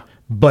touchdown. Yeah.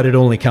 But it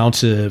only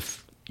counts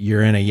if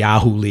you're in a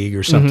Yahoo league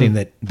or something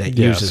that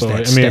uses so,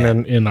 that I stat.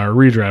 mean, in our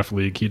redraft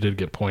league, he did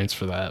get points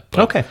for that. But,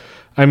 Okay.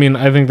 I mean,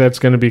 I think that's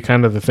going to be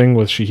kind of the thing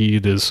with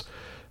Shaheed is,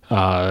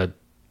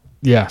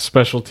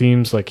 special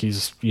teams, like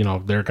he's,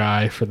 their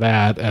guy for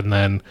that. And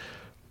then,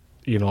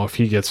 if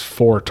he gets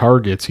 4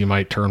 targets, he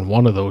might turn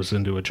one of those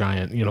into a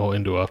giant,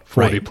 into a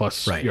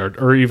 40-plus yard,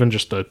 or even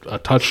just a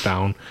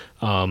touchdown.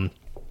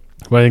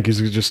 But I think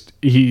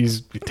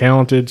he's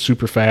talented,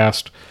 super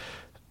fast,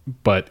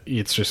 but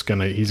it's just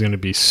he's gonna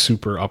be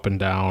super up and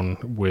down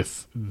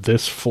with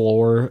this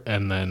floor,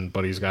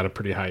 but he's got a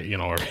pretty high,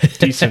 or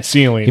decent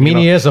ceiling. You mean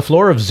he has a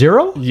floor of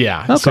 0?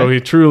 Yeah. Okay. So he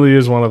truly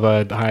is one of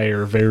the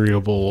higher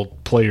variable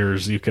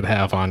players you could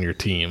have on your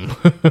team.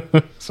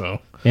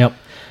 So. Yep.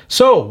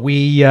 So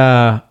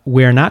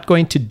we're not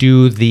going to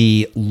do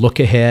the look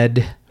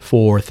ahead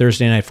for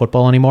Thursday Night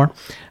Football anymore.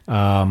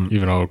 Even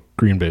though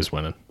Green Bay's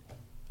winning.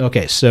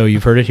 Okay, so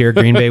you've heard it here.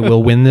 Green Bay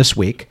will win this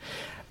week,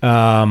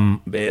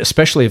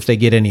 especially if they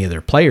get any of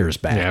their players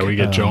back. Yeah, we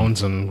get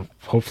Jones and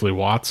hopefully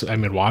Watson. I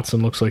mean,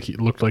 Watson looked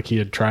like he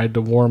had tried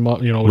to warm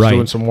up. Was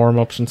doing some warm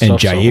ups and stuff. And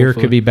Jair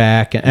could be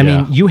back. I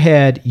mean, you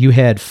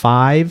had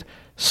 5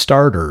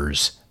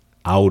 starters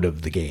out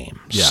of the game.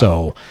 Yeah.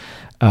 So,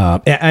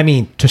 I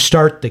mean, to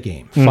start the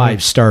game,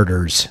 5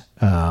 starters.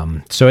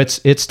 So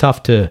it's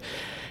tough to,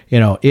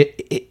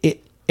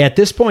 at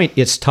this point,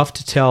 it's tough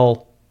to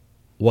tell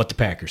what the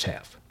Packers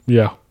have.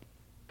 Yeah.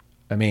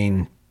 I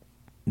mean,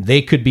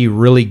 they could be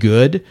really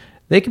good.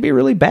 They could be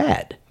really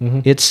bad.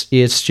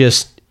 It's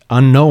just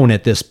unknown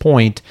at this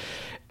point.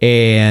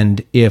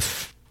 And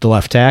if the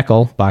left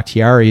tackle,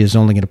 Bakhtiari, is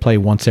only going to play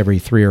once every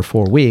 3 or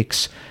 4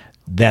 weeks,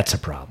 that's a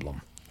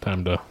problem.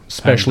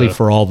 Especially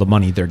for all the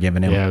money they're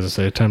giving him. Yeah, as I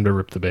say, time to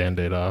rip the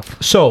Band-Aid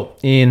off. So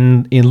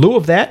in lieu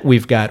of that,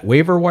 we've got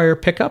waiver wire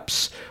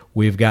pickups.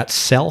 We've got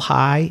sell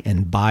high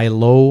and buy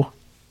low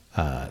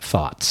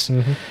thoughts.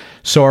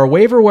 So our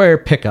waiver wire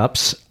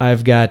pickups,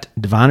 I've got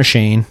Devon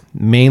Shane,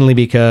 mainly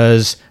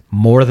because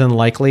more than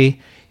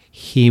likely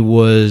he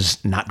was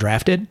not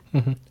drafted.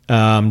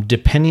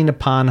 Depending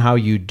upon how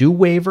you do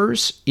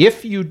waivers,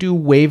 if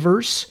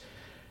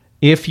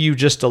you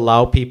just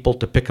allow people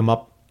to pick him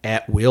up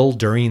at will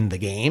during the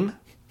game,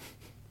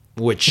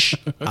 which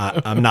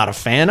I'm not a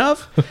fan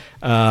of.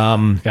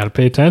 Got to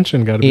pay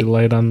attention. Got to be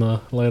light on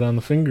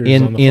the fingers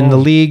in the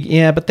league.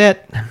 Yeah, but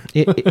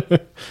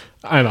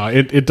I know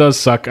it does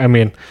suck. I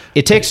mean,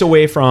 it takes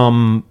away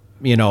from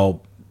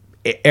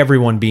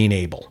everyone being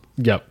able.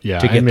 Yep. Yeah.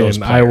 To get those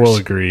players. I will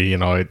agree.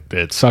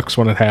 It sucks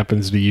when it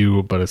happens to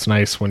you, but it's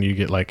nice when you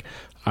get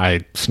I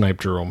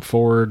sniped Jerome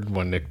Ford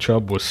when Nick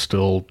Chubb was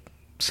still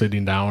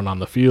sitting down on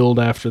the field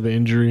after the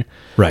injury.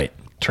 Right.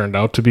 Turned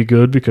out to be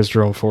good because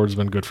Jerome Ford's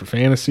been good for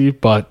fantasy,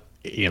 but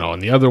in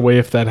the other way,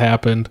 if that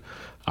happened,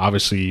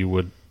 obviously you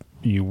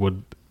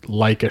would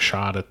like a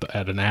shot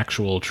at an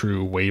actual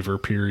true waiver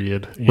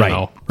period.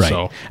 Right.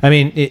 So I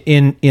mean,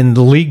 in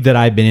the league that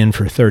I've been in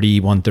for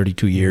 31,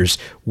 32 years,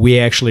 we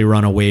actually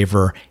run a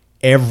waiver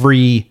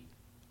every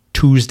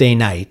Tuesday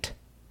night.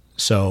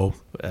 So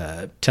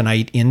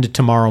tonight into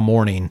tomorrow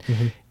morning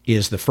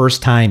is the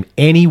first time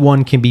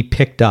anyone can be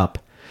picked up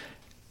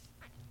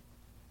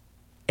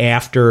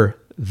after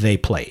they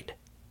played.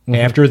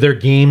 After their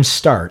game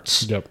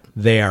starts,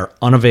 they are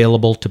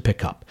unavailable to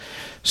pick up.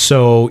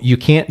 So you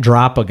can't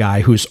drop a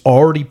guy who's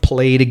already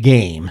played a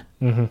game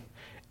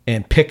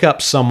and pick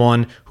up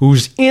someone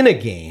who's in a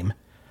game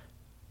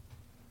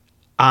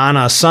on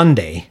a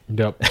Sunday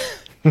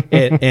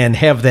and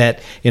have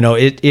that,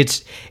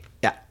 it's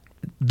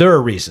there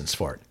are reasons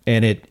for it.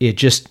 And it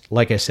just,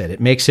 like I said, it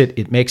makes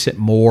it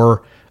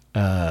more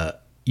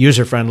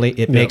user friendly.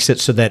 It makes it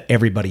so that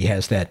everybody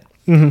has that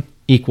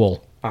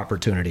equal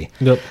opportunity.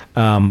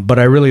 But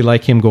I really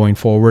like him going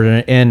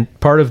forward. And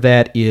part of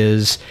that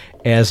is,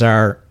 as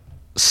our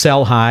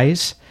sell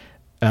highs,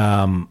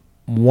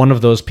 one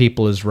of those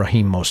people is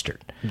Raheem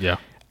Mostert. Yeah.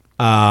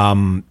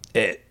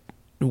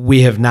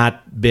 We have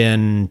not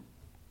been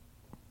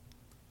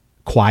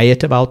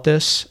quiet about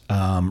this.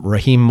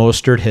 Raheem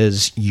Mostert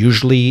has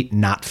usually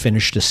not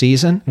finished a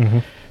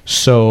season.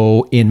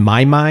 So in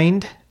my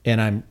mind,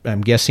 and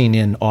I'm guessing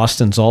in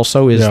Austin's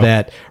also, is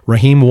that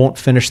Raheem won't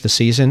finish the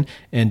season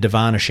and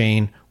Devon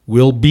Achane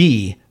will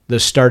be the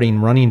starting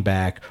running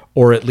back,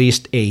 or at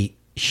least a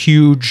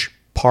huge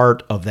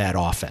part of that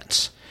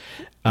offense.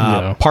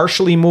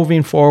 Partially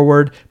moving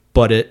forward,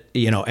 but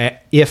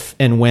if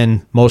and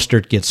when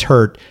Mostert gets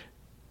hurt,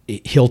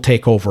 he'll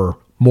take over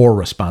more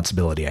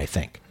responsibility, I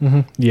think.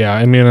 Yeah,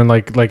 I mean, and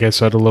like I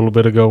said a little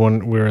bit ago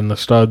when we were in the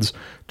studs,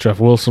 Jeff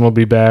Wilson will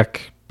be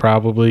back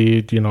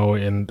probably,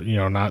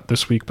 not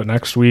this week, but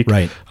next week.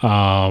 Right.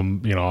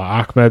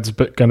 Ahmed's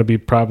going to be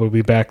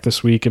probably back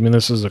this week. I mean,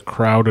 this is a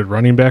crowded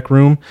running back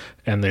room,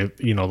 and they,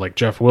 like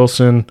Jeff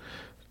Wilson,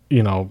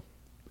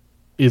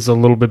 is a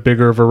little bit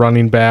bigger of a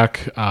running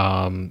back.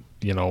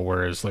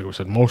 Whereas, like we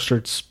said,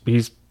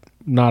 he's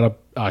not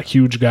a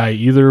huge guy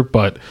either,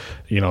 but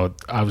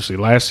obviously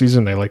last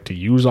season they like to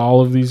use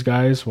all of these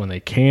guys when they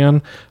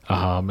can,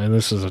 and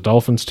this is a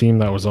Dolphins team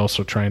that was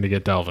also trying to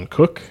get Dalvin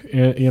Cook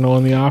in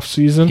the off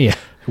season.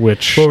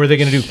 which What were they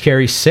going to do?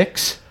 Carry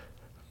 6?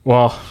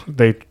 well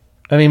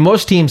I mean,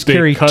 most teams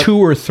carry cut- 2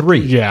 or 3.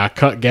 Yeah,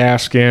 cut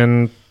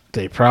Gaskin.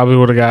 They probably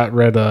would have got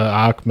rid of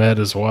Ahmed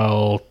as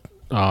well.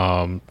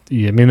 I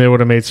mean, they would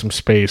have made some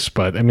space,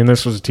 but I mean,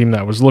 this was a team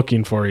that was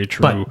looking for a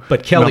true.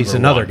 But Kelly's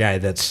number another one. guy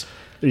that's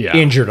Yeah.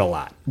 injured a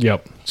lot.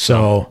 Yep.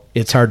 So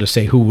it's hard to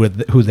say who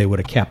they would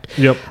have kept.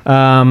 Yep.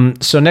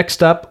 So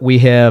next up, we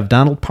have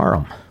Donald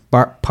Parham.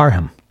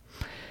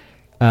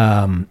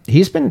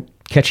 He's been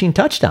catching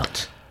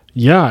touchdowns.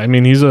 Yeah, I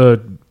mean, he's a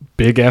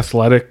big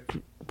athletic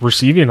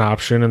receiving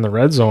option in the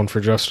red zone for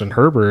Justin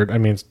Herbert. I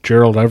mean,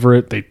 Gerald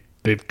Everett,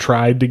 they've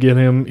tried to get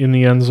him in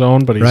the end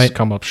zone, but he's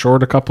come up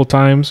short a couple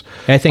times.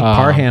 I think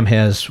Parham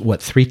has,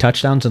 3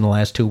 touchdowns in the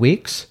last 2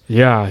 weeks?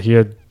 Yeah, he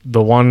had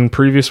the one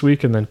previous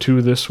week and then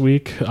 2 this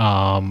week.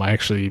 I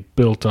actually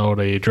built out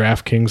a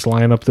DraftKings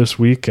lineup this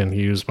week, and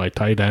he used my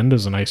tight end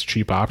as a nice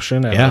cheap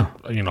option. I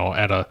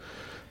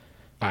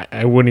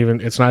wouldn't even,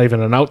 it's not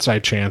even an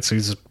outside chance.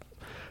 He's,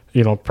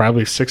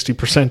 probably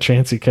 60%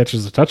 chance he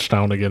catches a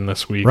touchdown again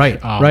this week.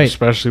 Right.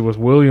 Especially with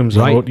Williams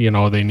out,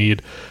 they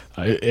need,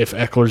 if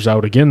Eckler's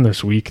out again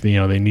this week,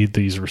 they need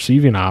these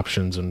receiving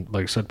options. And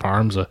like I said,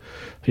 Parham's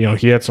he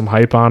had some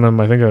hype on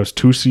him. I think that was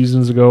 2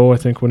 seasons ago, I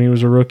think, when he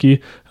was a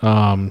rookie.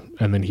 And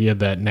then he had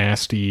that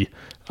nasty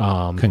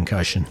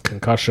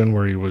concussion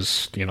where he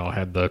was,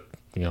 had the,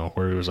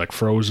 where he was like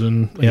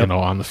frozen,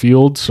 on the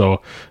field.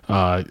 So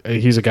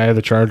he's a guy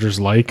the Chargers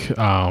like.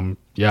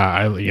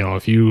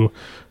 If you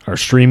are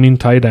streaming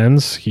tight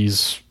ends, I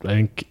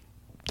think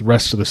the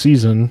rest of the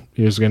season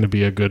is going to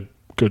be a good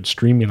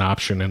streaming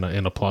option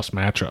in a plus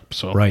matchup.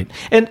 So right,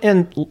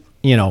 and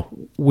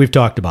we've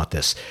talked about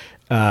this.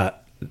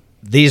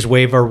 These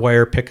waiver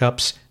wire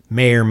pickups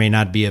may or may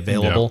not be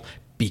available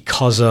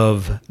because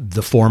of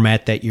the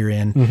format that you're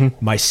in.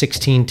 Mm-hmm. My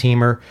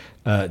 16-teamer,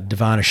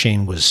 Devon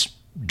Achane, was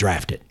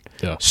drafted.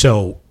 Yeah.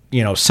 So,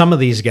 some of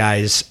these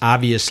guys,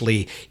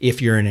 obviously,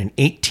 if you're in an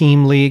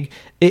 8-team league,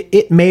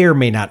 it may or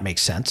may not make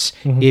sense.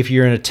 Mm-hmm. If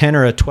you're in a 10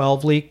 or a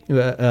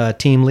 12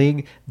 team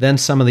league, then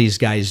some of these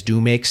guys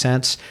do make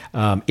sense.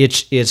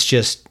 It's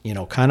just,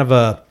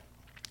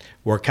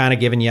 we're kind of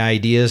giving you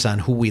ideas on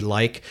who we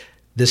like.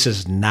 This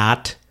is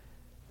not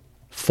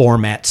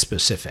format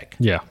specific.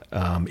 Yeah.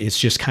 It's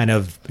just kind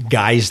of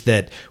guys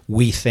that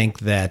we think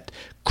that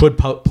could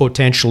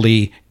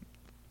potentially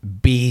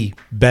be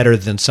better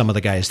than some of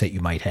the guys that you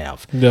might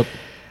have. Yep.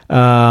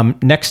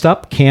 Next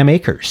up, Cam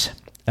Akers.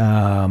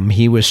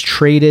 He was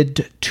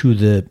traded to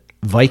the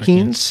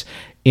Vikings.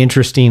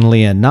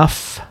 Interestingly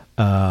enough,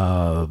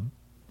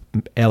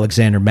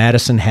 Alexander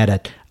Madison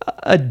had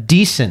a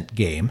decent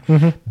game,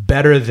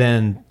 better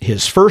than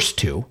his first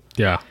 2.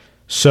 Yeah.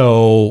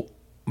 So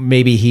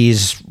maybe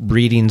he's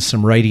reading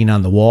some writing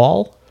on the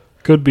wall.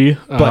 Could be.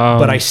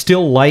 But I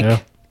still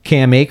like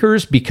Cam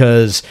Akers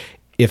because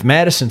if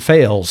Madison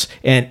fails,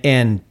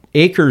 and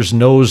Akers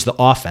knows the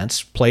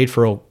offense, played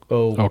for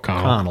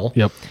O'Connell.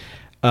 Yep.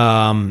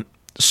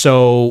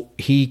 So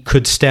he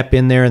could step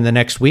in there in the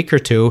next week or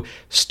 2,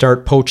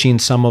 start poaching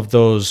some of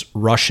those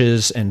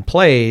rushes and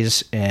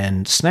plays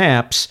and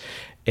snaps.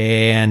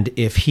 And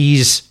if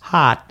he's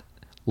hot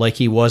like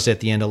he was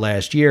at the end of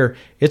last year,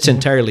 it's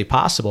entirely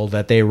possible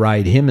that they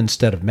ride him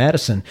instead of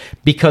Madison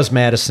because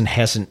Madison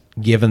hasn't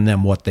given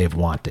them what they've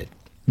wanted.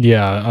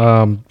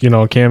 Yeah.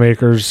 Cam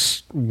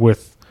Akers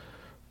with,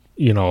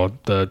 he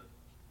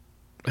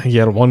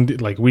had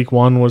week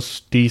 1 was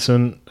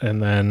decent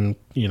and then,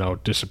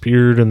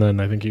 disappeared. And then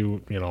I think he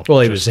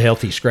was a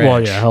healthy scratch.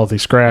 Well, yeah, healthy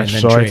scratch.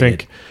 So traded. I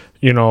think,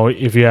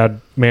 if you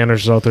had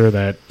managers out there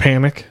that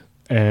panic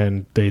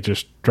and they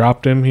just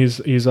dropped him,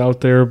 he's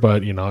out there.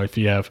 But, if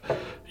you have,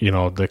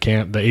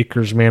 the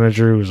Akers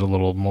manager who's a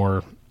little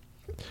more,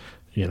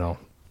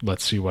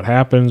 let's see what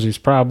happens. He's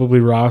probably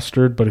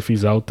rostered, but if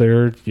he's out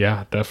there,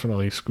 yeah,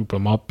 definitely scoop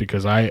him up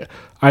because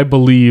I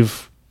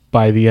believe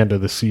by the end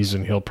of the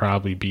season he'll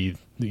probably be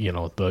the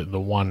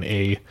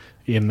 1A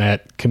in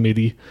that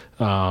committee.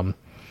 And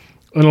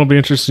it'll be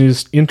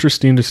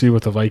interesting to see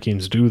what the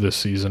Vikings do this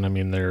season. I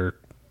mean, are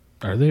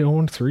they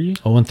 0-3?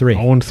 0-3.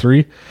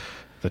 0-3.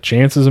 The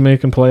chances of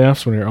making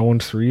playoffs when you're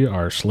 0-3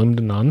 are slim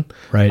to none.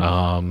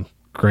 Right.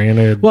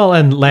 Granted. Well,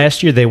 and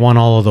last year they won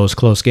all of those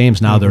close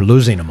games. Now they're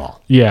losing them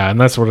all. Yeah,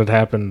 and that's what had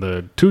happened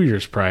the 2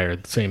 years prior.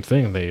 The same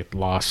thing. They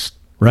lost.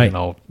 Right.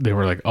 They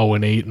were like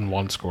 0-8 in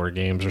 1-score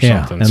games or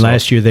something. And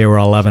last year they were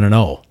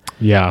 11-0.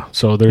 Yeah.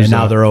 So there's. And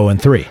now they're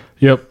 0-3.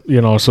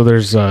 Yep. So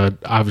there's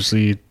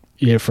obviously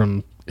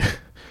from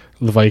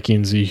the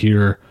Vikings you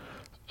hear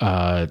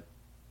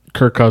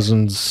Kirk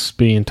Cousins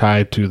being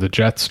tied to the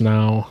Jets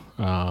now.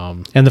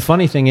 And the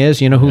funny thing is,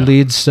 who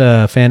leads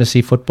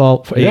fantasy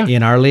football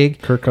in our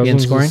league? Kirk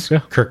Cousins in scoring?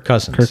 Kirk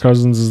Cousins. Kirk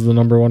Cousins is the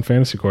number 1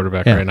 fantasy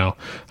quarterback right now.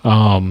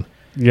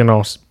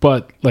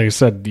 But like I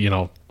said,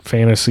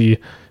 fantasy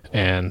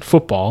and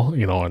football,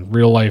 in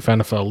real life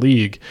NFL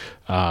league,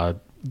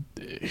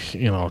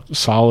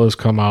 Salah's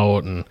come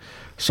out and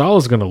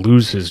Salah's going to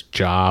lose his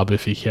job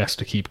if he has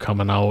to keep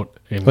coming out.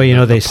 And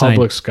well, they the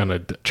public's going to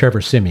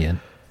Trevor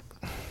Siemian.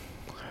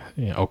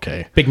 Yeah,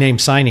 okay. Big name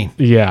signing.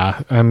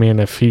 Yeah, I mean,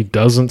 if he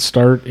doesn't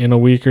start in a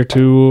week or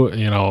two,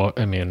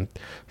 I mean,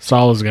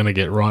 Saul is going to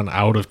get run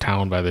out of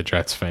town by the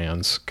Jets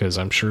fans because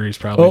I'm sure he's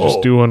probably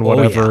just doing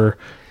whatever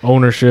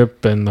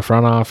ownership and the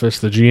front office,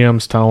 the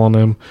GM's telling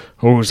him,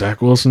 "Oh,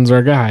 Zach Wilson's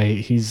our guy."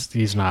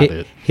 He's not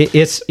it.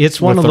 It's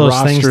one With of the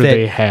those things roster that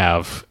they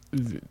have.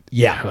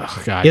 Yeah,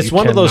 God, it's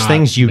one of those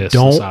things you miss this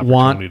don't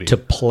want opportunity. to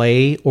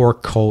play or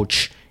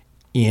coach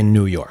in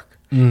New York.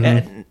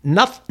 And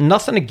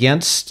nothing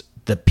against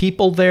the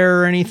people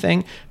there or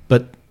anything,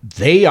 but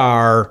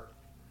they're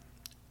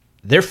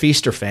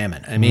feast or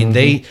famine. I mean,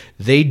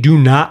 they do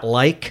not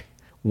like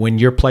when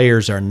your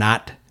players are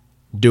not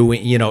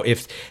doing,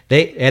 if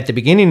they, at the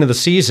beginning of the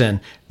season,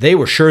 they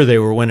were sure they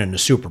were winning the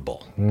Super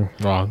Bowl.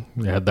 Well,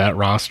 you had that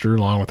roster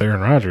along with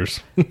Aaron Rodgers.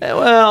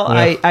 Well,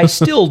 I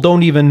still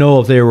don't even know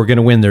if they were going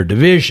to win their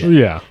division.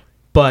 Yeah.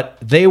 But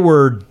they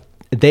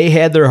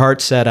had their heart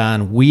set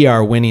on, we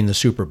are winning the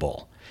Super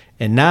Bowl.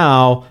 And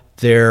now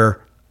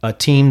they're a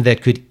team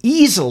that could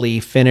easily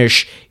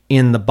finish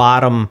in the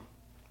bottom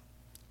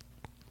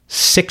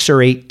 6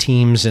 or 8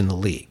 teams in the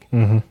league.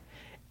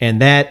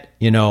 And that,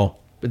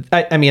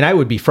 I mean, I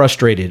would be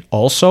frustrated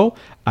also.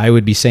 I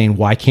would be saying,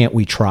 why can't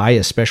we try,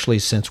 especially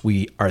since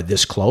we are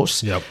this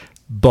close? Yep.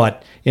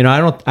 But,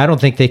 I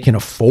don't think they can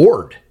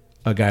afford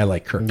a guy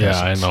like Kirk Cousins.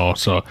 Yeah, I know.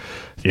 So,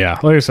 yeah,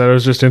 like I said, it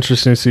was just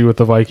interesting to see what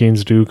the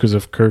Vikings do because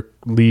if Kirk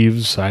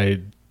leaves, I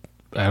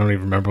don't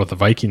even remember what the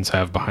Vikings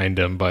have behind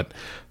him, but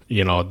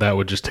that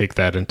would just take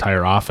that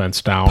entire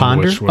offense down.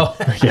 Ponder? Which would,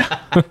 yeah,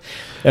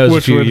 That was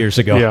a few years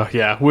ago.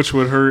 Yeah, which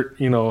would hurt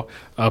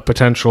a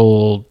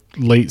potential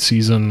late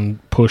season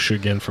push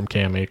again from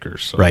Cam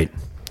Akers. So. Right.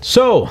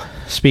 So,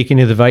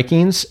 speaking of the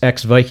Vikings,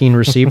 ex-Viking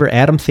receiver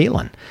Adam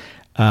Thielen.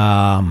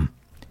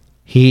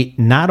 He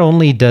not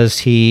only does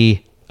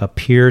he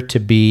appear to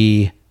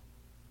be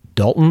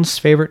Dalton's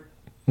favorite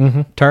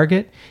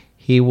target,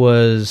 he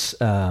was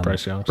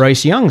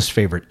Bryce Young's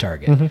favorite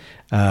target.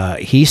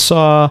 He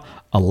saw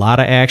a lot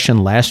of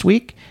action last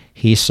week.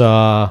 He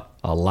saw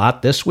a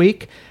lot this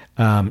week.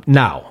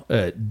 Now,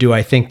 do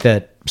I think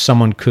that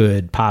someone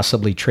could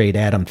possibly trade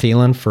Adam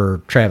Thielen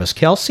for Travis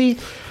Kelce?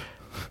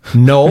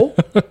 No.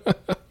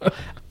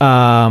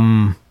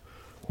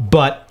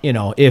 But,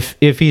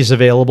 if he's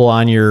available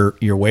on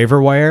your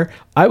waiver wire,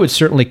 I would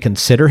certainly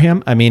consider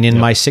him. I mean, in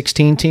my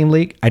 16-team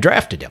league, I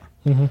drafted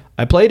him.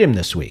 I played him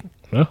this week.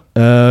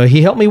 Yeah.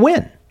 He helped me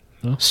win.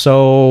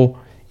 So,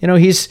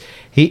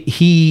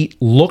 he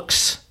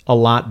looks a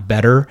lot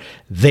better.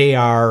 They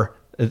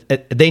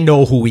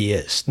know who he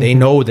is. They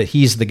know that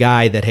he's the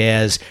guy that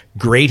has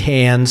great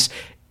hands,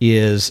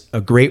 is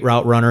a great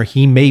route runner.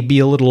 He may be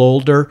a little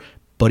older,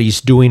 but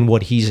he's doing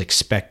what he's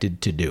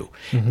expected to do.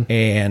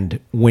 And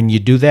when you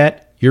do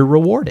that, you're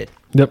rewarded.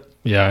 Yep.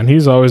 Yeah, and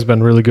he's always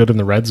been really good in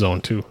the red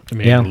zone, too. I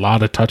mean, Yeah. a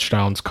lot of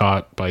touchdowns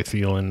caught by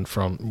Thielen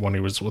from when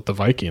he was with the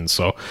Vikings.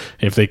 So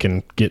if they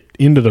can get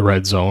into the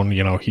red zone,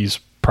 he's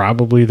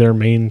probably their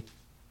main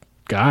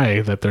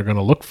guy that they're going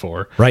to look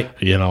for. Right.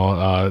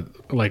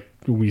 Like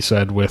we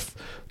said, with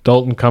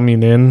Dalton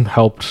coming in,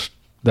 helped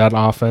that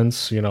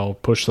offense,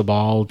 push the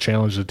ball,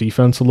 challenge the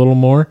defense a little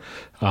more.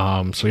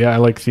 So, yeah, I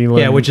like Thielen.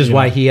 Yeah, which is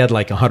why he had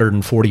like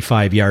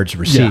 145 yards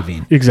receiving.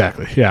 Yeah,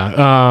 exactly.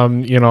 Yeah.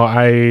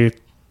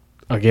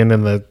 Again,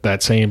 in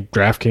that same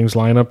DraftKings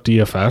lineup,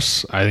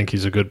 DFS, I think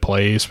he's a good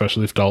play,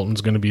 especially if Dalton's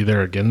going to be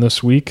there again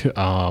this week.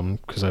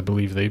 Because I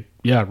believe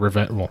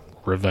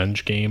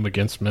revenge game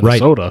against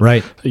Minnesota.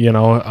 Right.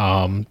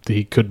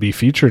 He could be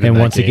featured. And in that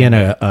once game.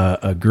 again,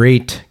 a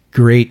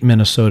great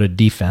Minnesota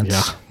defense.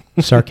 Yeah.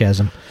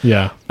 Sarcasm.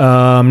 Yeah.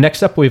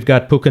 Next up, we've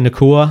got Puka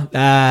Nacua.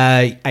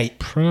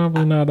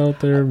 Probably not out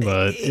there,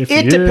 but if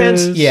it he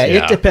depends. is,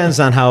 It depends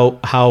on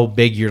how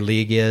big your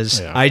league is.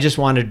 Yeah. I just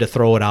wanted to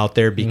throw it out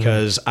there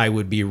because I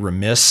would be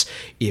remiss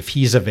if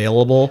he's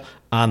available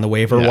on the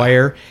waiver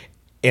wire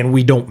and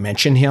we don't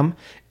mention him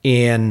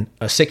in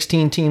a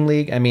 16-team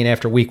league. I mean,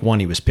 after week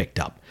 1, he was picked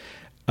up.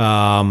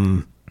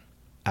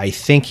 I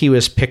think he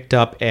was picked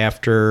up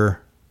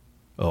after.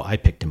 Oh, I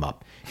picked him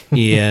up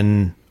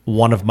in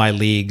one of my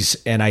leagues,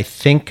 and I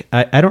think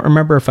I don't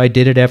remember if I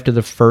did it after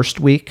the first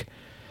week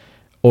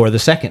or the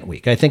second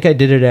week. I think I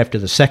did it after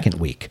the second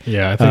week.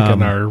 Yeah, I think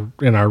in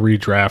our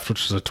redraft,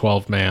 which is a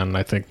 12-man,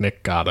 I think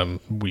Nick got him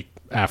week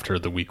after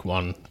the week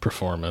 1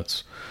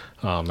 performance.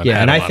 And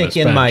I think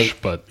in my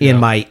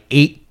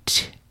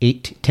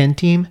 10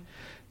 team,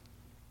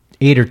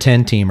 8 or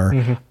 10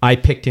 teamer, I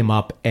picked him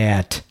up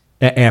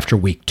after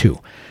week 2.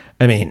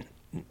 I mean,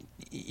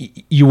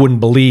 you wouldn't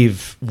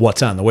believe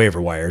what's on the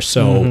waiver wire.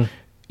 So,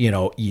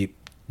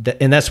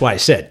 and that's why I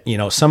said,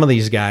 some of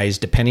these guys,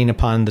 depending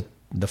upon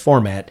the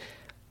format,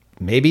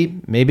 maybe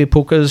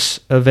Puka's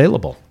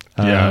available.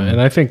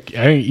 And I think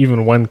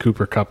even when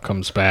Cooper Kupp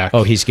comes back,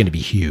 he's going to be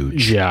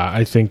huge. Yeah,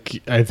 I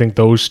think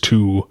those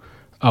two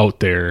out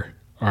there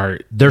are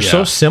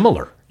so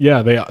similar.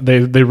 Yeah,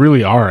 they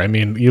really are. I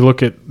mean, you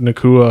look at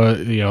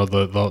Nakua, you know,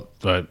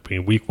 the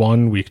week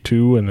 1, week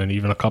 2, and then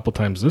even a couple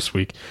times this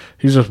week,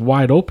 he's just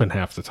wide open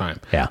half the time.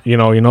 Yeah. You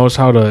know, he knows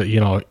how to,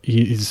 you know,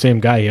 he's the same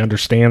guy. He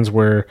understands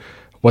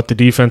what the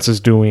defense is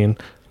doing,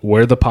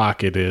 where the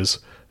pocket is,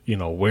 you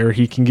know, where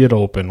he can get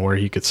open, where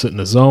he could sit in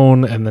the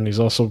zone, and then he's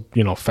also,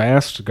 you know,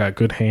 fast, got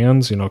good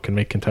hands, you know, can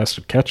make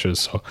contested catches.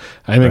 So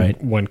I think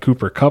when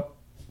Cooper Kupp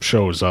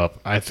shows up,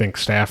 I think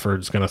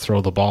Stafford's going to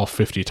throw the ball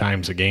 50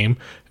 times a game,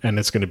 and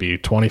it's going to be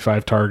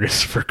 25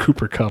 targets for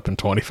Cooper Kupp and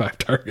 25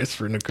 targets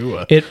for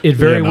Nakua. It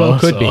very well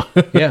could be.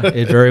 Yeah,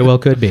 it very well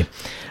could be.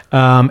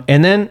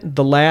 And then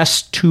the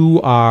last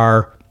two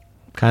are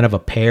kind of a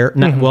pair.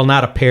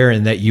 Not a pair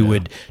in that you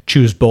would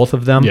choose both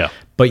of them,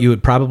 but you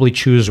would probably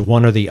choose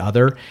one or the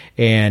other,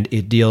 and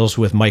it deals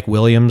with Mike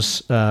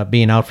Williams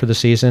being out for the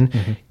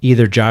season,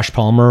 either Josh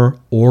Palmer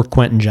or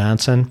Quentin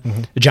Johnston.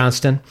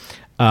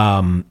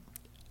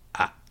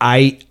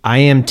 I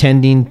am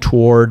tending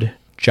toward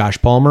Josh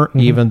Palmer,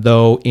 even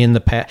though in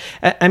the past,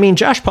 I mean,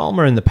 Josh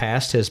Palmer in the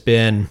past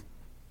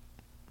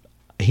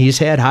he's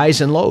had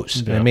highs and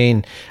lows. Yeah. I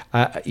mean,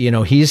 you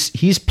know,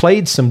 he's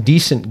played some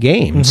decent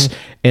games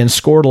and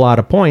scored a lot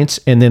of points,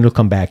 and then he'll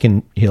come back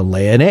and he'll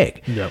lay an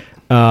egg. Yep.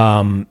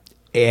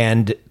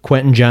 And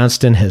Quentin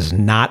Johnston has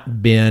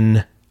not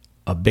been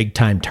a big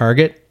time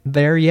target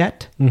there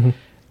yet.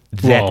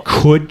 That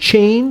could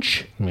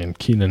change. I mean,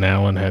 Keenan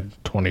Allen had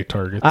 20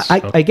 targets.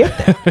 I get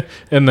that.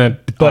 And then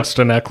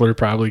Austin Eckler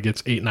probably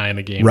gets 8-9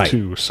 a game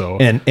too. So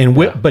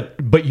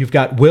but you've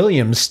got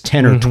Williams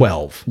 10 or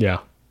 12. Yeah.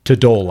 To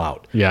dole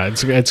out. Yeah,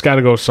 it's got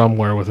to go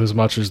somewhere with as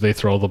much as they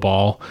throw the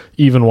ball.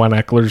 Even when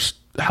Eckler's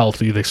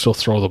healthy, they still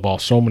throw the ball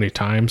so many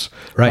times.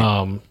 Right.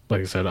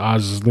 Like I said,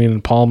 Oz is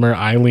leaning Palmer.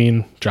 I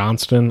lean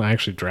Johnston. I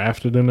actually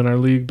drafted him in our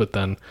league, but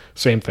then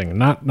same thing.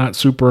 Not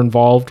super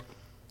involved.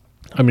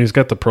 I mean, he's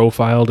got the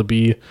profile to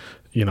be,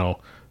 you know,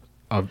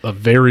 a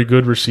very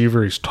good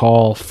receiver. He's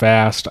tall,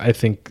 fast. I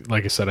think,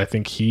 like I said, I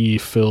think he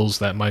fills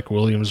that Mike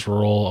Williams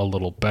role a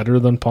little better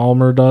than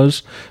Palmer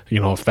does. You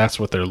know, if that's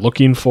what they're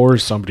looking for,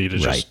 is somebody to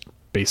just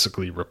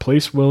basically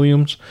replace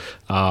Williams.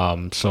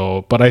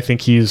 But I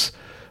think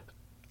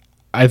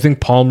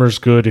Palmer's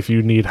good if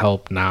you need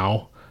help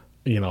now,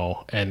 you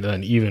know, and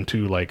then even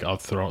to like, I'll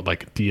throw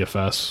like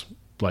DFS,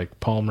 like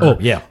Palmer. Oh,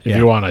 yeah. If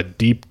you want a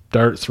deep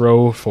dart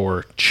throw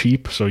for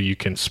cheap so you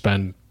can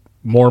spend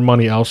more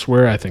money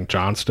elsewhere, I think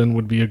Johnston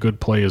would be a good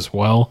play as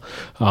well.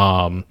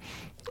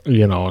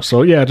 You know,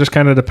 so yeah, it just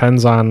kind of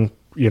depends on,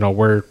 you know,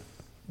 where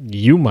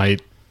you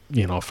might,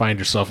 you know, find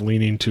yourself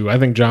leaning to. I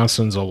think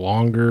Johnston's a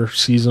longer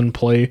season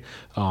play,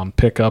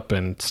 pick up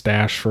and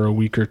stash for a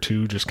week or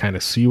two, just kind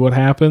of see what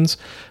happens.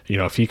 You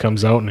know, if he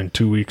comes out and in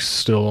 2 weeks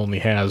still only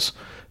has,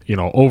 you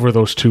know, over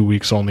those 2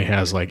 weeks only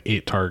has like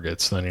 8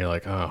 targets, then you're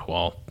like, oh,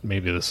 well,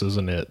 maybe this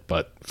isn't it.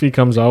 But if he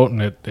comes out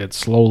and it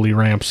slowly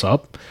ramps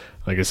up,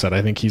 like I said,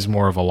 I think he's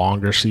more of a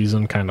longer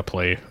season kind of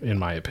play, in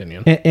my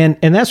opinion. And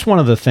that's one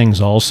of the things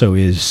also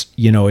is,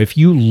 you know, if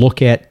you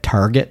look at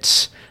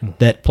targets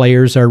that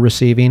players are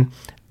receiving,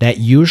 that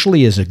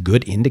usually is a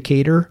good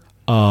indicator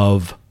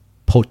of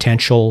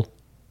potential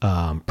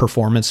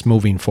performance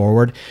moving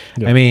forward.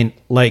 Yep. I mean,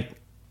 like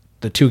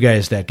the two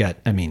guys that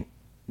got 20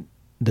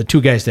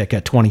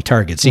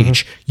 targets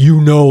each,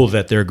 you know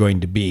that they're going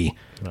to be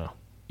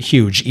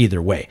huge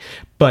either way.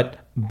 But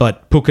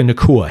Puka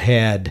Nacua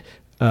had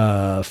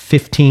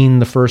 15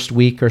 the first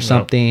week or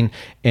something,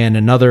 and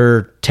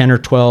another 10 or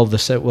 12 the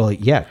set. Well,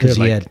 yeah, because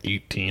he had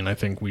 18, I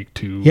think, week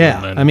 2.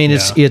 Yeah, then, I mean,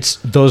 it's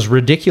those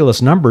ridiculous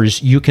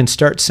numbers. You can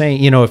start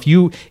saying, you know, if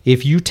you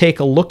take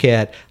a look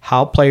at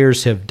how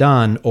players have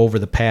done over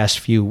the past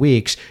few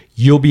weeks,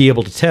 you'll be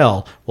able to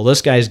tell, well,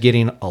 this guy's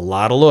getting a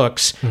lot of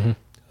looks.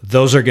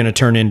 Those are going to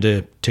turn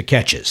into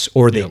catches,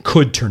 or they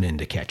could turn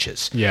into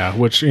catches. Yeah,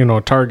 which, you know,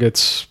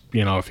 targets,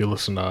 you know, if you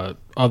listen to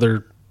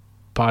other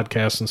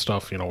podcasts and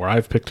stuff, you know, where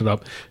I've picked it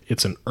up,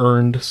 it's an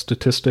earned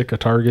statistic. A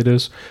target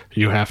is,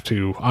 you have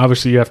to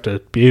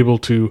be able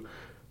to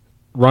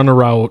run a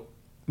route,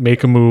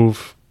 make a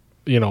move,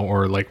 you know,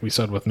 or like we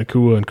said with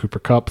Nakua and Cooper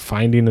Kupp,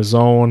 finding a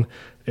zone.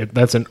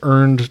 That's an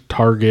earned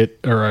target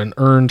or an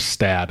earned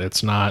stat.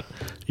 It's not,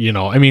 you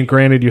know, I mean,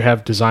 granted, you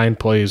have design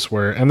plays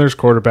where, and there's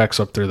quarterbacks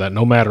up there that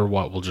no matter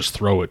what will just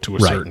throw it to a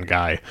certain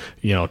guy.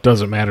 You know, it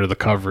doesn't matter the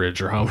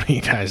coverage or how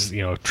many guys,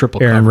 you know,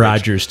 triple Aaron coverage.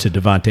 Rodgers to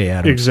Devontae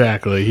Adams.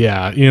 Exactly.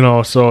 Yeah. You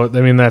know, so,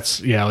 I mean, that's,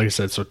 yeah, like I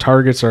said, so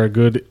targets are a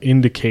good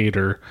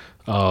indicator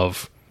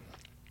of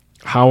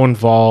how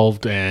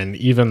involved and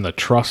even the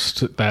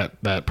trust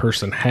that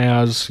person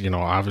has. You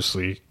know,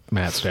 obviously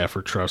Matt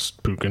Stafford trusts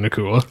Puka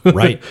Nacua.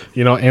 Right.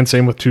 You know, and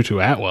same with Tutu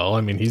Atwell.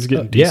 I mean, he's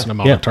getting decent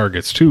amount of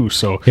targets too.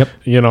 So,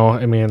 you know,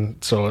 I mean,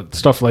 so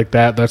stuff like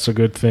that, that's a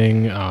good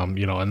thing.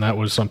 You know, and that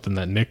was something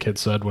that Nick had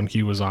said when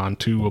he was on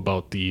too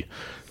about the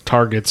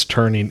targets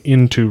turning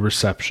into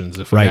receptions.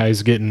 If a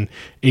guy's getting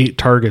 8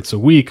 targets a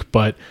week,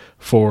 but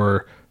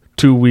for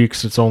 2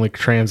 weeks it's only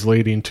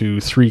translating to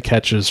 3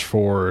 catches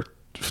for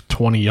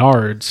 20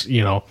 yards,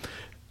 you know,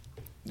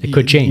 It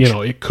could change.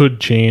 It could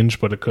change,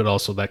 but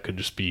that could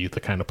just be the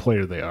kind of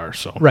player they are.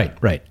 So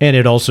Right. And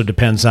it also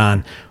depends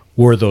on,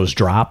 were those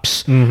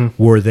drops?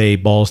 Were they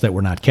balls that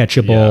were not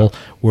catchable?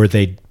 Were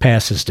they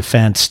passes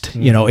defensed?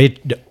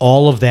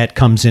 All of that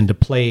comes into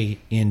play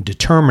in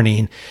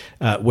determining,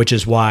 which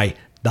is why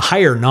the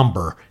higher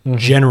number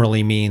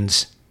generally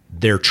means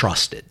they're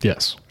trusted.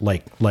 Yes.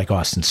 Like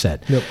Austin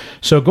said. Yep.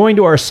 So going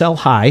to our sell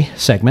high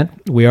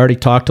segment, we already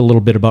talked a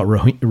little bit about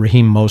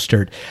Raheem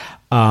Mostert.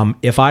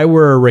 If I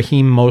were a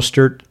Raheem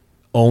Mostert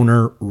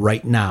owner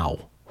right now,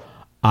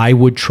 I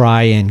would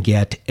try and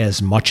get as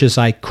much as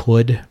I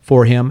could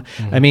for him.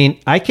 I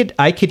mean, I could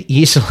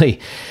easily.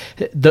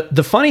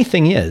 The funny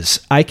thing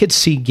is, I could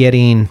see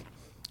getting,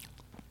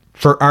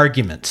 for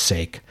argument's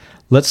sake,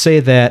 let's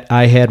say that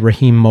I had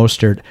Raheem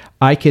Mostert.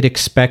 I could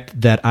expect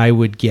that I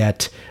would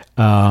get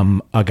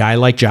a guy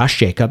like Josh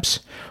Jacobs,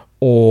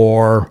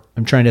 or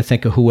I'm trying to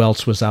think of who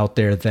else was out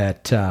there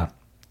that.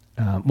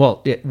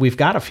 We've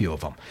got a few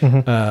of them.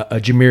 A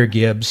Jahmyr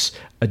Gibbs,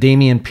 a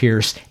Dameon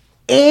Pierce,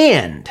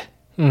 and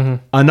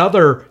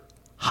another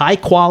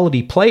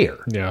high-quality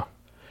player,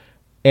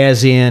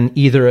 as in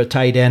either a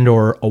tight end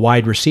or a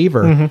wide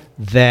receiver,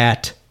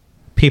 that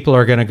people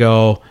are going to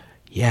go,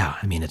 yeah,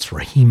 I mean, it's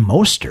Raheem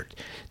Mostert.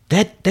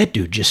 That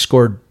dude just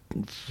scored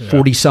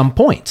 40-some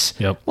points.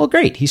 Yep. Well,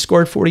 great. He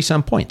scored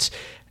 40-some points.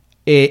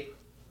 It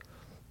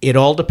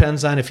all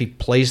depends on if he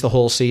plays the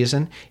whole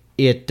season.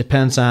 It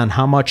depends on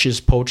how much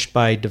is poached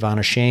by Devon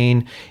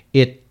Achane.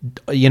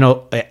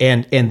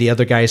 And the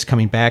other guys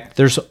coming back.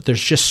 There's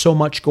just so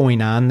much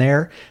going on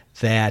there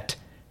that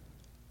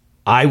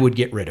I would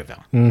get rid of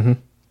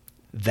him.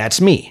 That's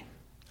me.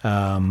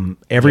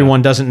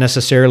 Everyone doesn't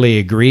necessarily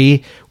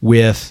agree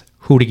with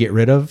who to get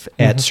rid of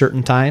at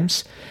certain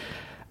times.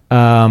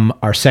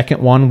 Our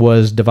second one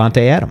was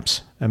Devontae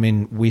Adams. I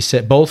mean, we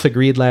both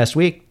agreed last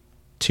week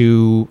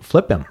to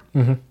flip him,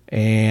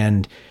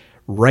 and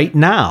right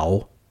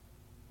now,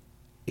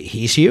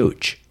 he's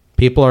huge.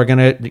 People are going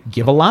to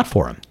give a lot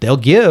for him. They'll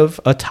give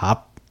a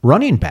top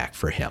running back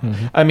for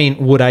him. I mean,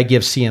 would I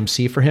give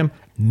CMC for him?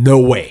 No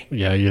way.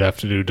 Yeah, you'd have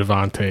to do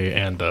Devontae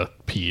and a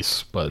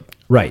piece, but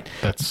right.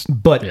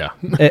 But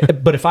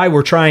if I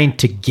were trying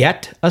to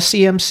get a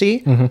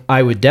CMC,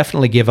 I would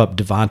definitely give up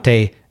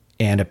Devontae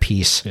and a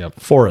piece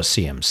for a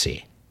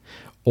CMC,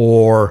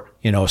 or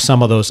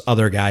some of those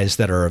other guys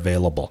that are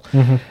available.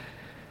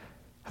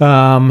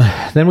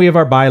 Then we have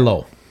our buy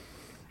low.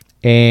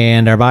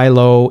 And our buy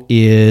low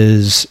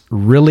is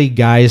really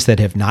guys that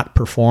have not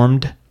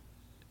performed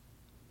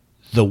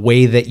the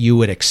way that you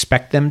would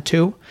expect them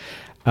to.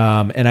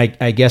 And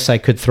I guess I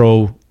could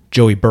throw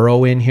Joey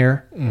Burrow in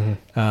here,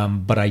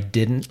 but I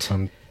didn't.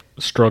 I'm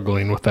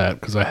struggling with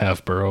that because I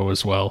have Burrow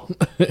as well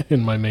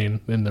in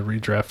the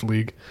redraft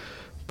league.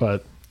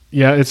 But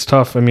yeah, it's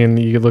tough. I mean,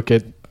 you look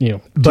at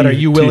but are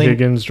you willing?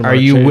 Higgins, are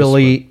you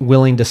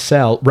willing to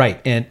sell? Right,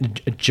 and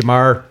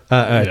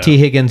T.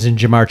 Higgins and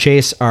Jamar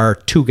Chase are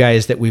two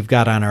guys that we've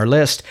got on our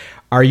list.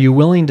 Are you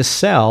willing to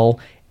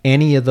sell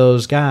any of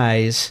those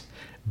guys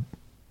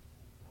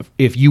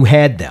if you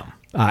had them?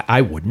 I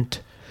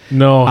wouldn't.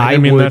 No, I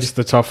mean that's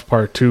the tough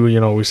part too.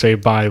 We say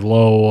buy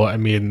low. I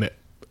mean,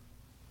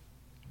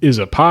 is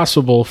it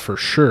possible? For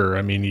sure.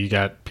 I mean, you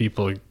got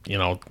people.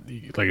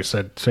 Like I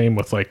said, same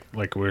with like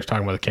we were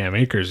talking about the Cam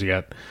Akers. You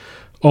got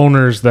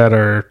owners that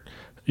are,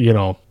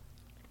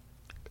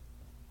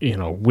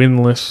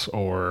 winless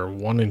or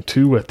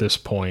 1-2 at this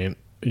point,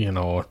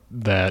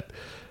 that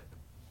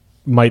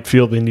might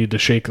feel they need to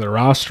shake their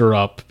roster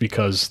up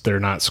because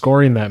they're not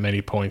scoring that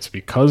many points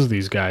because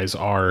these guys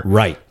are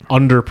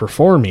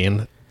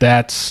underperforming.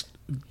 That's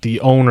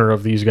the owner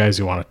of these guys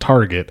you want to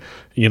target,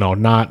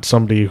 not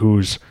somebody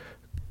who's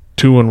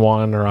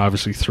 2-1 or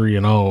obviously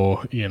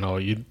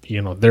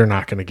 3-0, they're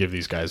not going to give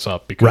these guys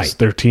up because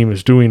their team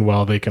is doing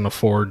well. They can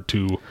afford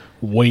to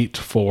wait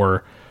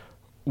for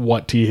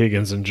what T.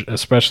 Higgins and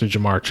especially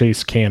Jamar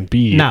Chase can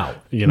be. Now,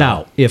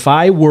 if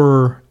I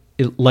were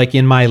like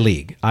in my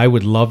league, I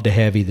would love to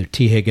have either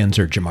T. Higgins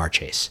or Jamar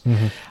Chase.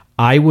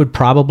 I would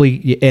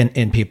probably,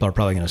 and people are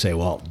probably going to say,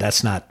 well,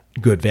 that's not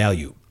good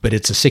value, but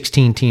it's a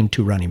 16-team,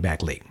 2 running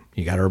back league.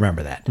 You got to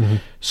remember that.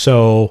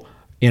 So,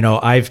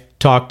 I've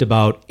talked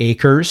about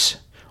Akers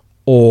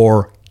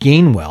or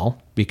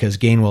Gainwell because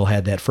Gainwell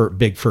had that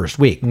big first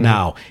week.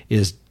 Now,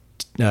 is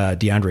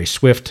DeAndre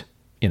Swift,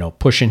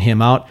 pushing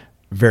him out?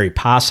 Very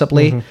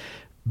possibly.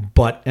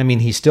 But, I mean,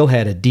 he still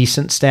had a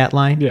decent stat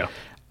line. Yeah.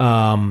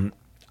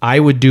 I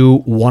would do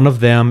one of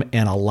them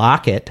and a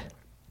Lockett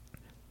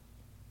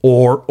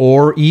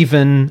or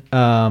even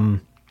who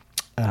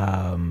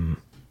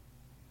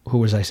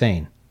was I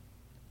saying?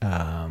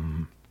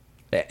 Adam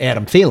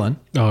Thielen.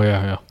 Oh,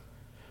 yeah.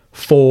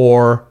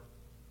 For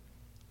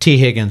T.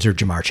 Higgins or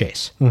Jamar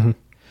Chase.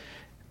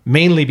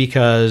 Mainly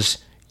because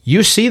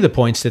you see the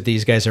points that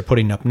these guys are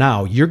putting up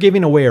now. You're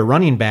giving away a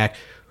running back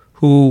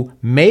who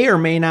may or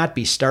may not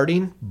be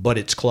starting, but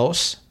it's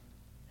close.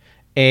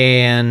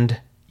 And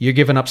you're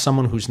giving up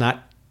someone who's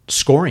not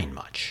scoring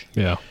much.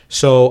 Yeah.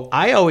 So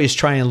I always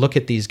try and look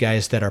at these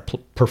guys that are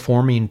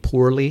performing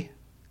poorly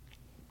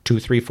 2,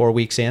 3, 4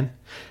 weeks in,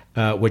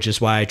 which is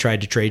why I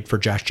tried to trade for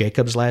Josh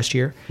Jacobs last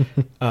year.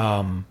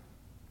 And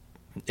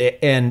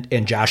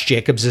Josh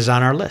Jacobs is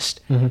on our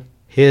list.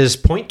 His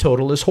point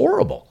total is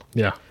horrible.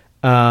 Yeah.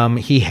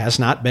 He has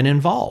not been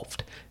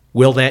involved.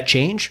 Will that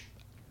change?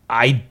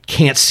 I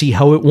can't see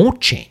how it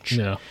won't change.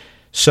 Yeah.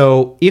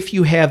 So if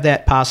you have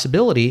that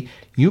possibility,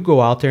 you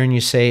go out there and you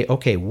say,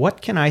 okay,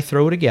 what can I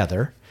throw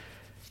together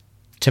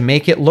to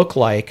make it look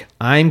like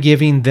I'm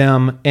giving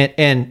them,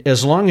 and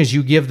as long as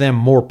you give them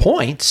more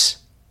points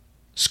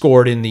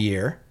scored in the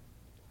year,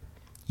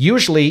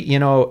 usually,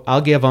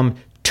 I'll give them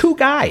 2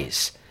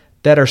 guys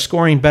that are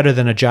scoring better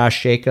than a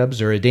Josh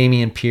Jacobs or a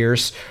Dameon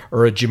Pierce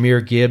or a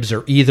Jahmyr Gibbs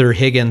or either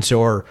Higgins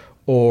or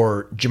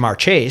Jamar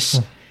Chase.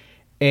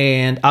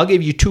 And I'll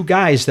give you 2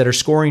 guys that are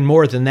scoring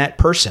more than that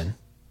person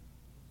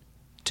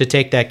to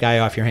take that guy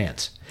off your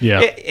hands.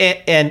 Yeah.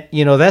 And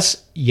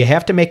that's, you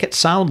have to make it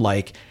sound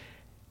like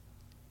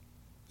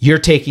you're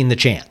taking the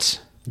chance.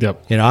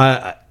 Yep.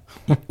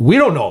 We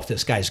don't know if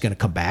this guy's going to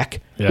come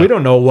back. Yeah. We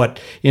don't know what,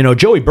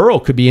 Joey Burrow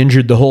could be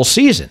injured the whole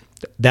season.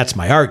 That's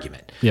my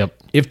argument. Yep.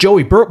 If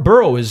Joey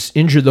Burrow is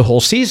injured the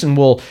whole season,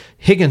 well,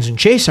 Higgins and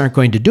Chase aren't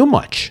going to do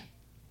much.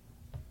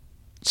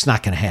 It's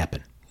not going to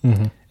happen.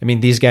 I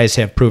mean, these guys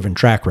have proven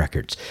track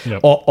records.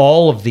 Yep.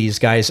 All of these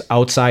guys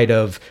outside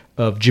of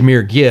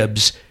Jahmyr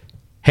Gibbs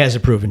has a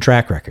proven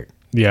track record.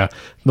 Yeah.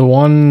 The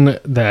one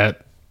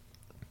that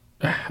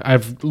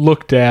I've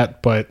looked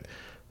at but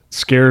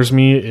scares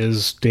me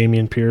is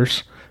Dameon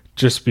Pierce,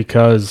 just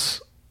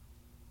because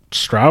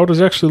Stroud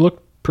has actually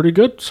looked pretty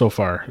good so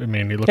far. I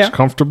mean, he looks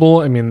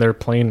comfortable. I mean, they're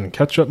playing in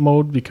catch-up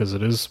mode because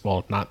it is,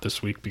 well, not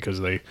this week because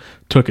they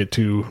took it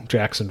to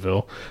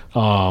Jacksonville.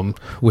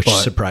 Which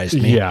surprised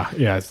me. Yeah,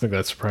 I think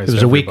that surprised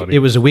everybody. It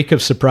was a week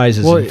of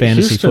surprises in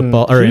fantasy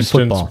football, or in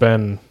football. Houston's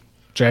been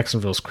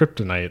Jacksonville's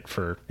kryptonite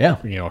for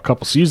a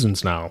couple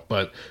seasons now.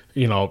 But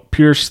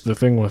Pierce, the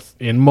thing with,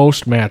 in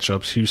most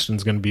matchups,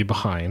 Houston's going to be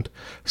behind,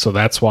 so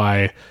that's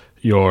why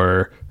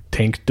your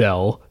Tank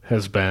Dell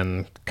has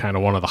been kind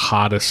of one of the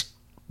hottest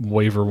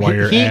waiver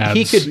wire ads.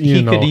 He could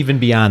even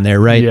be on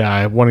there, right?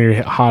 Yeah, one of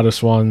your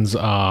hottest ones.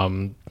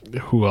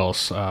 Who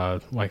else?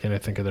 Why can't I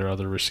think of their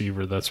other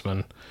receiver that's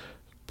been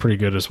pretty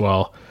good as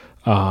well?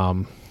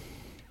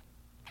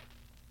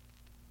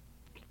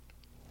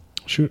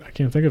 Shoot, I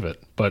can't think of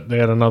it. But they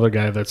had another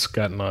guy that's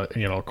gotten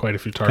quite a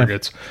few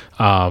targets.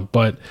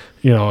 But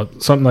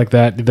something like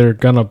that, they're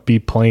gonna be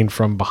playing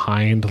from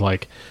behind.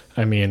 Like,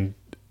 I mean,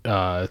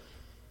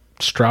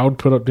 Stroud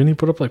didn't he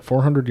put up like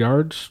 400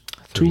 yards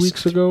 2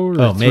 weeks ago,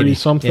 or maybe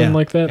something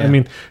like that? Yeah. I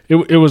mean,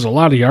 it was a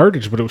lot of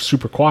yardage, but it was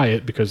super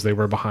quiet because they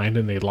were behind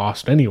and they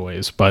lost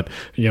anyways. But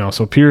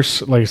so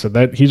Pierce, like I said,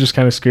 that he just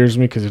kind of scares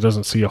me because he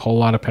doesn't see a whole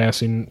lot of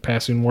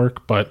passing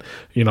work. But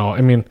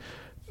I mean,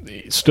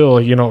 still,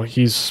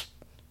 he's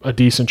a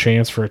decent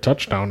chance for a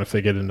touchdown if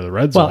they get into the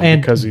red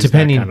zone, because he's that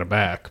kind of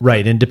back.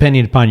 Right, and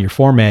depending upon your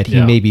format,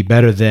 he may be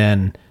better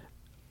than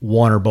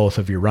one or both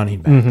of your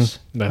running backs.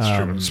 That's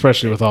true,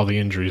 especially with all the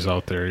injuries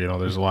out there.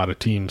 There's a lot of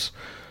teams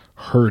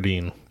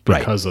hurting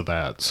because of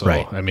that. So,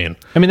 I mean,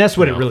 that's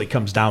what it really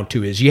comes down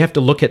to, is you have to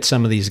look at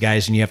some of these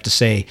guys and you have to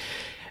say,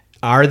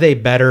 are they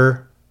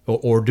better,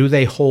 or do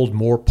they hold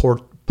more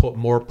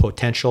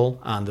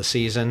potential on the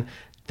season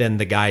than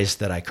the guys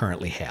that I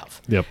currently have?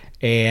 Yep.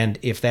 And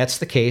if that's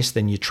the case,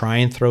 then you try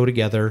and throw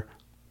together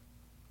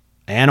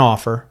an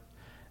offer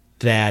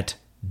that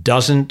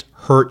doesn't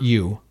hurt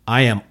you.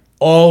 I am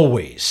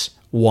always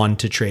one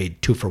to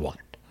trade 2 for 1.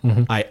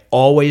 I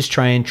always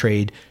try and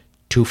trade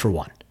 2 for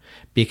 1,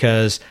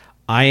 because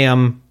I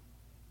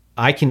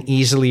can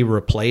easily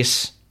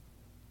replace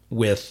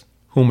with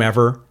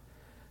whomever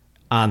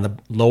on the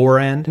lower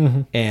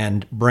end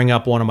and bring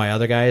up one of my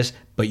other guys.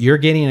 But you're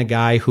getting a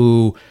guy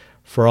who,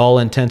 for all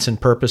intents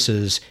and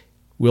purposes,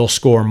 will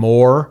score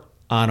more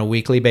on a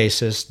weekly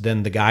basis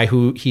than the guy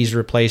who he's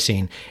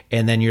replacing.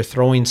 And then you're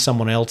throwing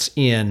someone else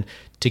in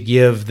to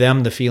give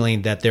them the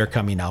feeling that they're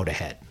coming out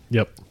ahead.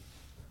 Yep.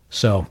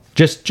 So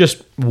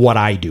just what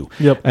I do.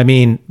 Yep. I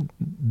mean,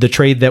 the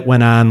trade that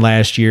went on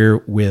last year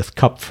with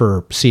Cup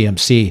for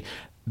CMC,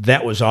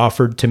 that was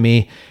offered to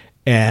me,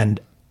 and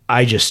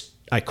I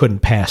couldn't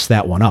pass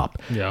that one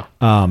up. Yeah.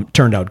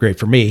 Turned out great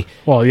for me.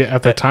 Well, yeah,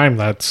 at the time,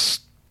 that's,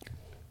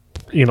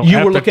 you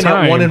were looking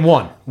at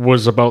 1-1.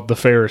 Was about the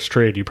fairest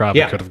trade you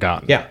probably could have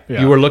gotten. Yeah.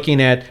 You were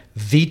looking at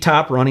the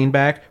top running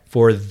back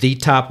for the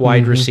top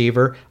wide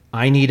receiver.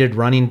 I needed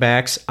running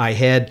backs. I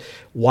had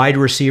wide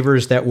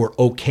receivers that were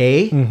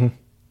okay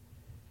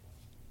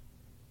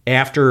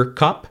after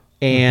Cup,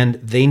 and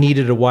they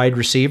needed a wide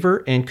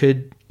receiver and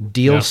could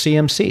deal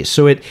CMC.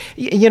 So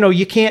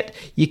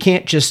you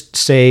can't just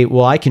say,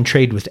 well, I can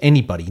trade with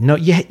anybody. No,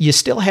 you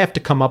still have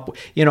to come up.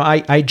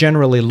 I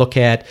generally look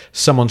at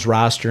someone's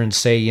roster and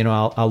say,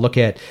 I'll look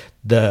at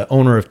the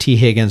owner of T.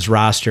 Higgins'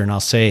 roster and I'll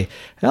say,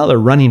 well, their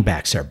running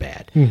backs are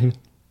bad.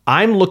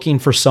 I'm looking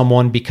for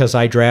someone because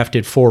I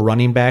drafted 4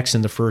 running backs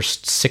in the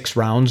first 6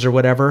 rounds or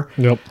whatever.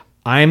 Yep.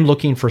 I'm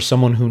looking for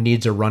someone who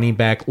needs a running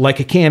back like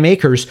a Cam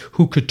Akers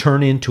who could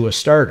turn into a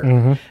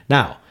starter.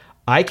 Now,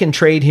 I can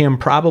trade him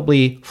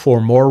probably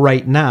for more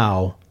right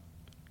now,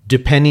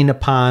 depending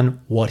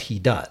upon what he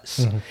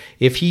does.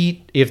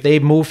 If they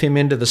move him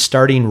into the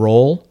starting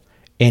role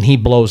and he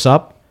blows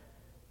up,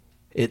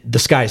 the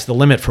sky's the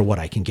limit for what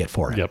I can get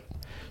for him. Yep.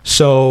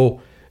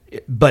 So,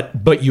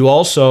 but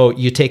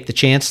you take the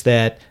chance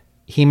that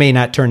he may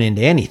not turn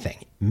into anything.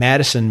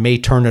 Madison may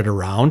turn it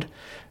around.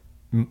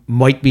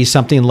 Might be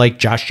something like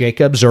Josh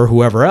Jacobs or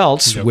whoever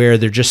else, where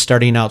they're just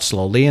starting out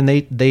slowly and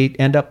they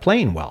end up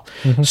playing well.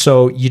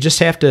 So you just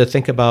have to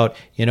think about,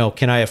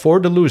 can I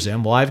afford to lose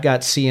him? Well, I've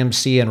got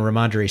CMC and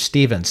Ramondre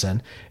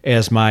Stevenson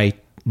as my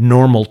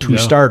normal two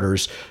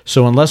starters.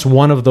 So unless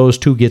one of those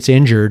two gets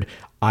injured,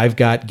 I've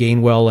got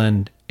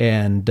Gainwell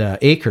and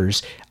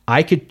Akers.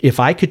 If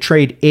I could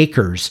trade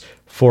Akers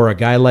for a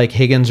guy like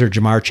Higgins or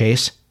Jamar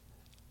Chase,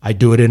 I'd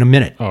do it in a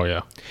minute. Oh,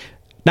 yeah.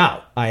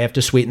 Now, I have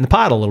to sweeten the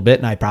pot a little bit,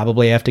 and I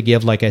probably have to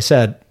give, like I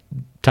said,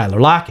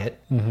 Tyler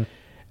Lockett.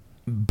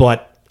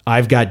 But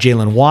I've got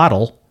Jalen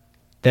Waddle.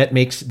 That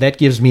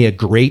gives me a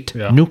great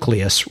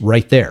nucleus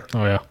right there.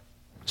 Oh, yeah.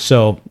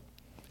 So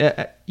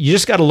you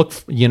just got to look,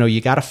 you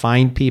got to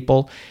find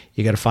people.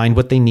 You got to find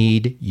what they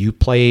need. You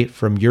play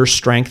from your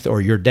strength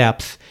or your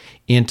depth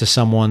into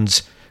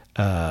someone's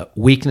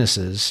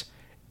weaknesses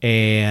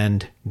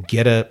and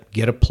get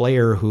a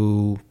player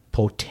who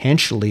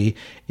potentially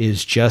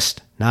is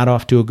just not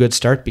off to a good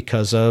start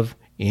because of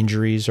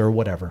injuries or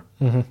whatever.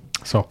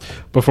 So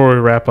before we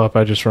wrap up,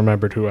 I just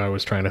remembered who I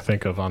was trying to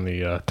think of on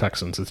the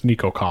Texans. It's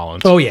Nico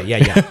Collins. Oh yeah.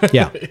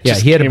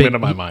 He had came into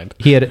my mind.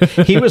 He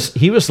was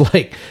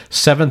like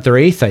 7th or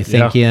 8th, I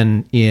think,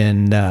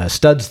 in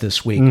studs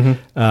this week.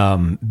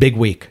 Big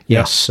week.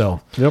 Yes.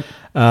 Yeah.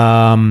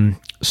 So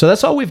so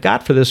that's all we've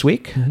got for this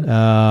week.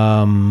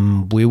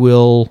 We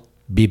will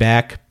be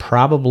back.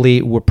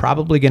 We're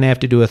probably going to have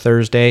to do a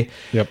Thursday.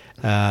 Yep.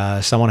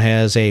 Someone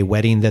has a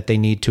wedding that they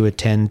need to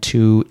attend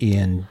to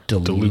in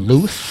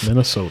Duluth,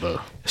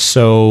 Minnesota.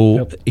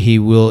 So he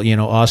will,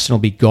 Austin will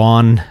be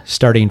gone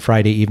starting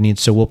Friday evening.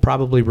 So we'll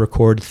probably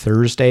record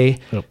Thursday.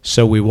 Yep.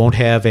 So we won't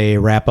have a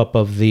wrap up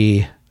of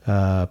the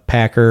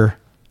Packer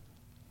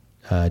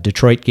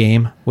Detroit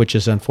game, which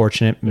is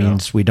unfortunate. It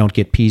means we don't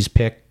get P's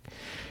pick,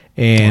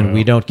 and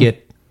we don't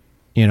get,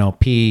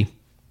 P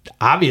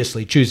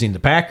obviously choosing the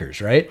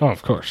Packers, right? Oh,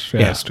 of course. She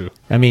has to.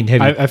 I mean,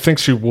 I think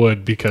she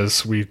would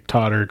because we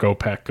taught her go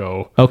Pack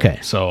go. Okay.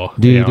 So,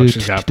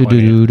 she's got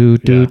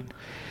plenty.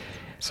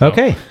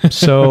 Okay.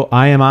 So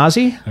I am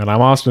Ozzy. And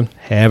I'm Austin.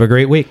 Have a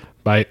great week.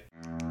 Bye.